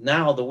think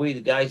now the way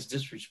the guys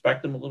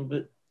disrespect him a little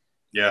bit.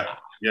 Yeah.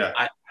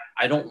 Yeah.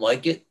 I don't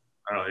like it.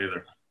 I don't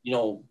either. You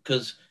know,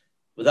 because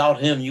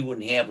without him, you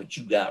wouldn't have what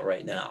you got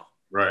right now.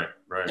 Right.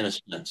 Right. In a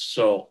sense.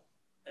 So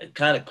it's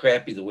kind of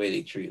crappy the way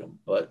they treat him.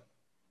 But,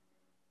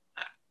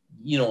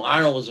 you know,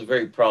 Arnold was a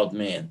very proud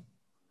man.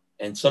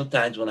 And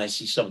sometimes when I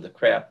see some of the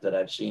crap that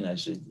I've seen, I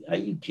said, are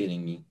you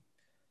kidding me?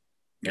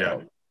 Yeah. You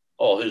know,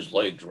 oh, his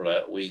legs were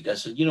that weak. I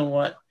said, you know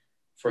what?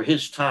 For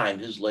his time,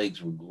 his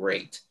legs were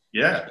great.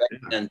 Yeah.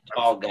 And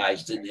tall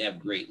guys didn't have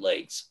great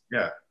legs.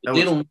 Yeah.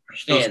 They don't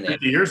understand that.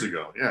 50 years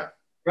ago. Yeah.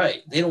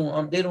 Right. They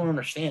don't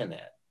understand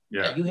that.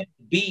 Yeah. And you have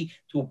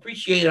to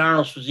appreciate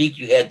Arnold's physique,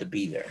 you had to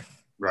be there.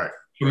 Right.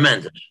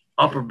 Tremendous.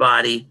 Upper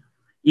body,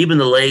 even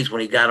the legs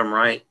when he got them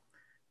right.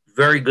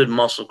 Very good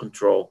muscle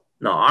control.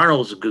 No, Arnold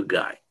was a good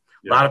guy.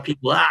 Yeah. A lot of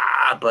people,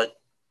 but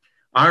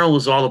Arnold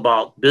was all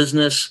about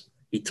business.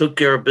 He took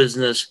care of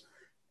business,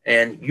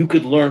 and you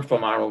could learn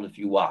from Arnold if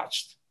you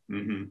watched.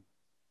 Mm-hmm.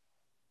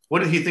 What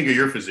did he think of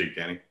your physique,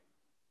 Danny?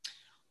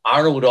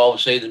 Arnold would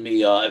always say to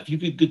me, if you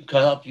could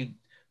cut up, you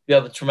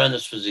have a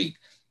tremendous physique.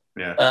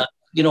 Yeah.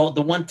 You know,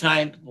 the one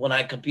time when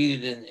I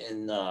competed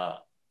in the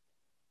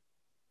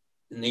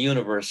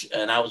universe,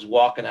 and I was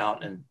walking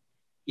out, and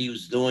he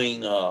was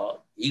doing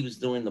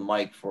the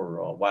mic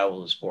for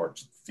Wild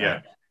Sports.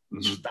 Yeah.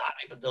 He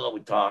stopped me, Padilla,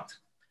 we talked.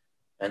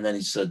 And then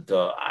he said,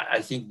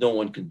 I think no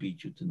one can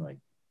beat you tonight.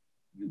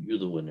 You're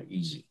the winner,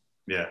 easy.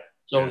 Yeah.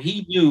 So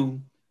he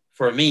knew,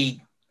 for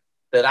me,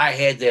 that I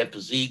had that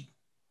physique.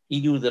 He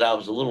knew that I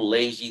was a little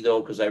lazy,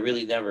 though, because I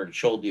really never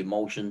showed the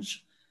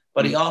emotions.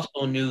 But he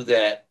also knew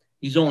that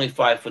he's only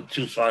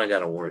 5'2", so I ain't got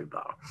to worry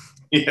about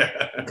him.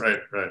 Yeah,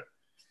 right.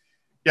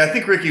 Yeah, I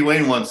think Ricky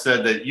Wayne once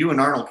said that you and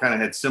Arnold kind of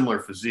had similar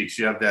physiques.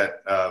 You have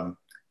that,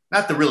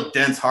 not the real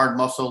dense, hard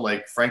muscle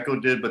like Franco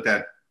did, but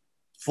that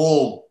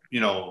full, we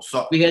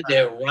had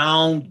that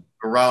round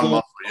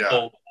muscle,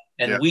 yeah.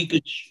 And we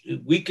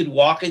could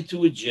walk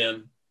into a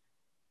gym,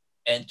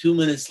 and 2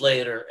 minutes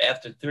later,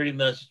 after 30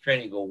 minutes of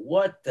training, go,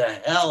 what the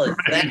hell is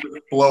that?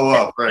 Blow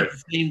up, right?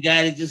 The same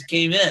guy that just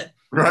came in.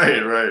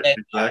 Right,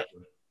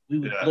 exactly. We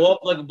would blow up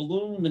like a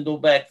balloon and go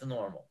back to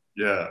normal.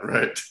 Yeah,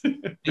 right.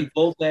 We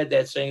both had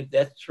that's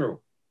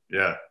true.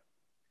 Yeah.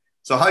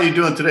 So how you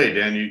doing today,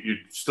 Dan? You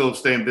still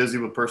staying busy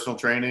with personal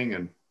training?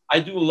 And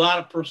I do a lot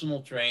of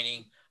personal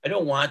training. I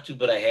don't want to,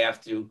 but I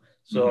have to.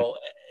 So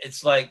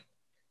it's like,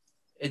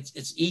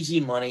 it's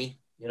easy money,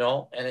 and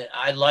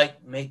I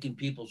like making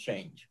people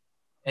change.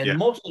 And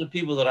most of the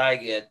people that I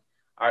get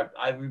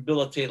I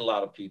rehabilitate a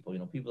lot of people,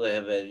 people that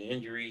have had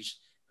injuries,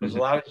 because a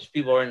lot of these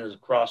people are into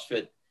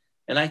CrossFit.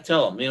 And I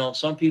tell them,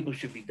 some people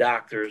should be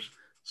doctors,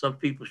 some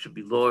people should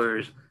be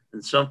lawyers,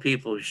 and some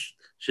people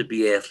should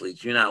be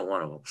athletes. You're not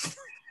one of them.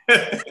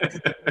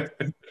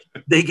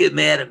 They get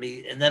mad at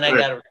me, and then I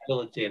got to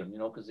rehabilitate them,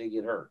 because they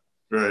get hurt.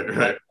 Right.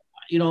 But,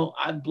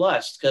 I'm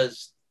blessed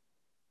because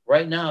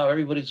right now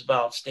everybody's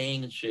about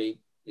staying in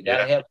shape. They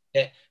gotta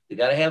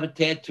have a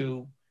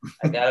tattoo.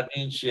 I gotta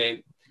be in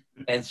shape,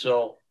 and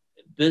so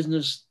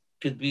business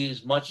could be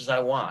as much as I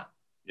want.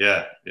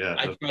 Yeah.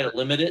 I try to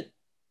limit it,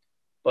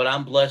 but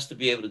I'm blessed to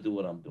be able to do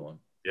what I'm doing.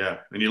 Yeah,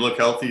 and you look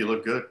healthy. You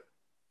look good.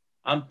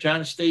 I'm trying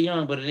to stay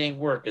young, but it ain't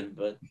working.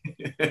 But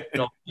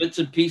bits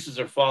and pieces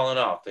are falling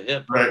off. The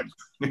hip hurts,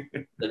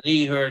 the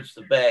knee hurts,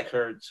 the back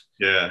hurts.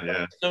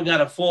 Yeah. Still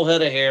got a full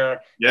head of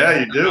hair. Yeah,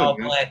 you do. All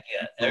black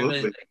yet.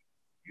 Everybody's like,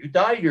 you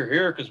dyed your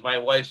hair because my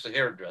wife's a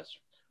hairdresser.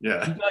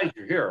 Yeah. You dyed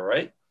your hair,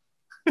 right?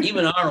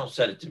 Even Arnold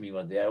said it to me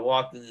one day. I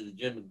walked into the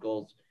gym and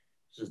goes,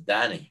 says,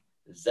 Donnie,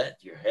 is that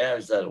your hair?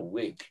 Is that a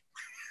wig?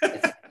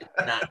 It's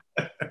not.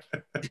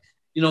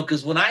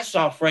 Because when I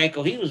saw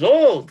Franco, he was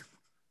old.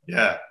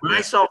 Yeah. When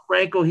I saw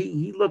Franco,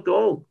 he looked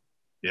old.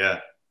 Yeah.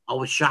 I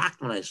was shocked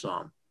when I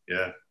saw him.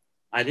 Yeah.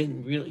 He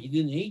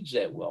didn't age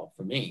that well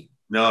for me.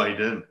 No, he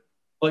didn't.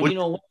 But what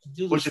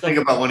you think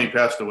about when he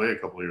passed away a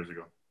couple of years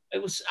ago?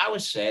 I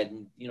was sad.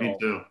 Me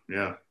too.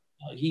 Yeah.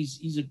 He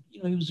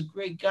was a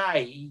great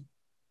guy.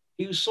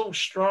 He was so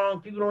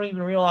strong. People don't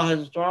even realize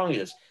how strong he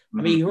is.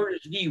 I mean, he hurt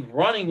his knee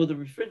running with a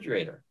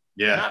refrigerator.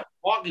 Yeah. Not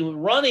walking, but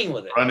running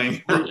with it.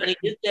 Running. And he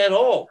hit that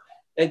hole.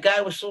 That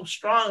guy was so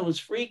strong. It was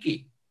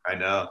freaky. I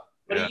know.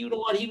 But you know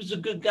what? He was a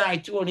good guy,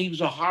 too, and he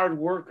was a hard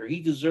worker. He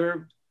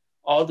deserved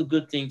all the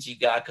good things he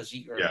got because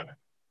he earned them.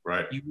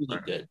 Right. He really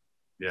did.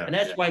 Yeah. And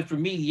that's why, for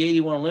me, the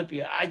 81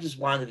 Olympia, I just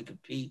wanted to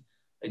compete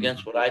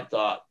against what I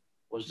thought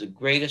was the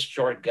greatest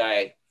short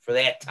guy for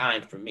that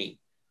time for me.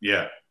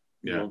 Yeah.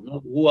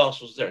 Who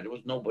else was there? There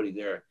was nobody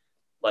there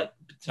like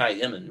beside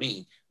him and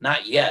me.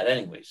 Not yet,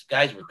 anyways.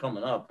 Guys were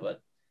coming up,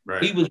 but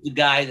he was the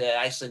guy that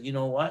I said, you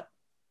know what?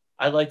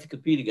 I'd like to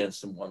compete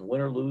against him.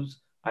 Win or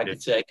lose, I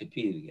could say I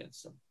competed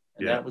against him.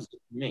 And that was it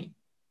for me.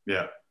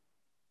 Yeah.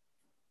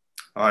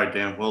 All right,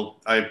 Dan.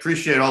 Well, I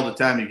appreciate all the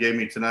time you gave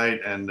me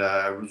tonight, and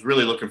I was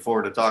really looking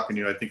forward to talking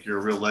to you. I think you're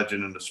a real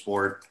legend in the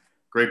sport.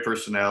 Great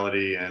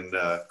personality and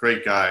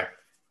great guy.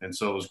 And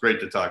so it was great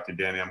to talk to you,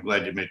 Danny. I'm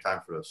glad you made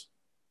time for this.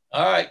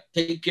 All right.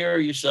 Take care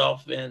of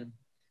yourself, and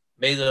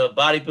may the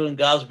bodybuilding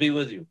gods be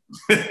with you.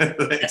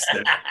 Thanks,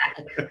 Danny.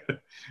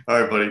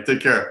 All right, buddy.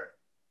 Take care.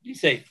 Be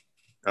safe.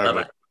 All right,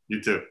 buddy.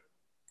 You too.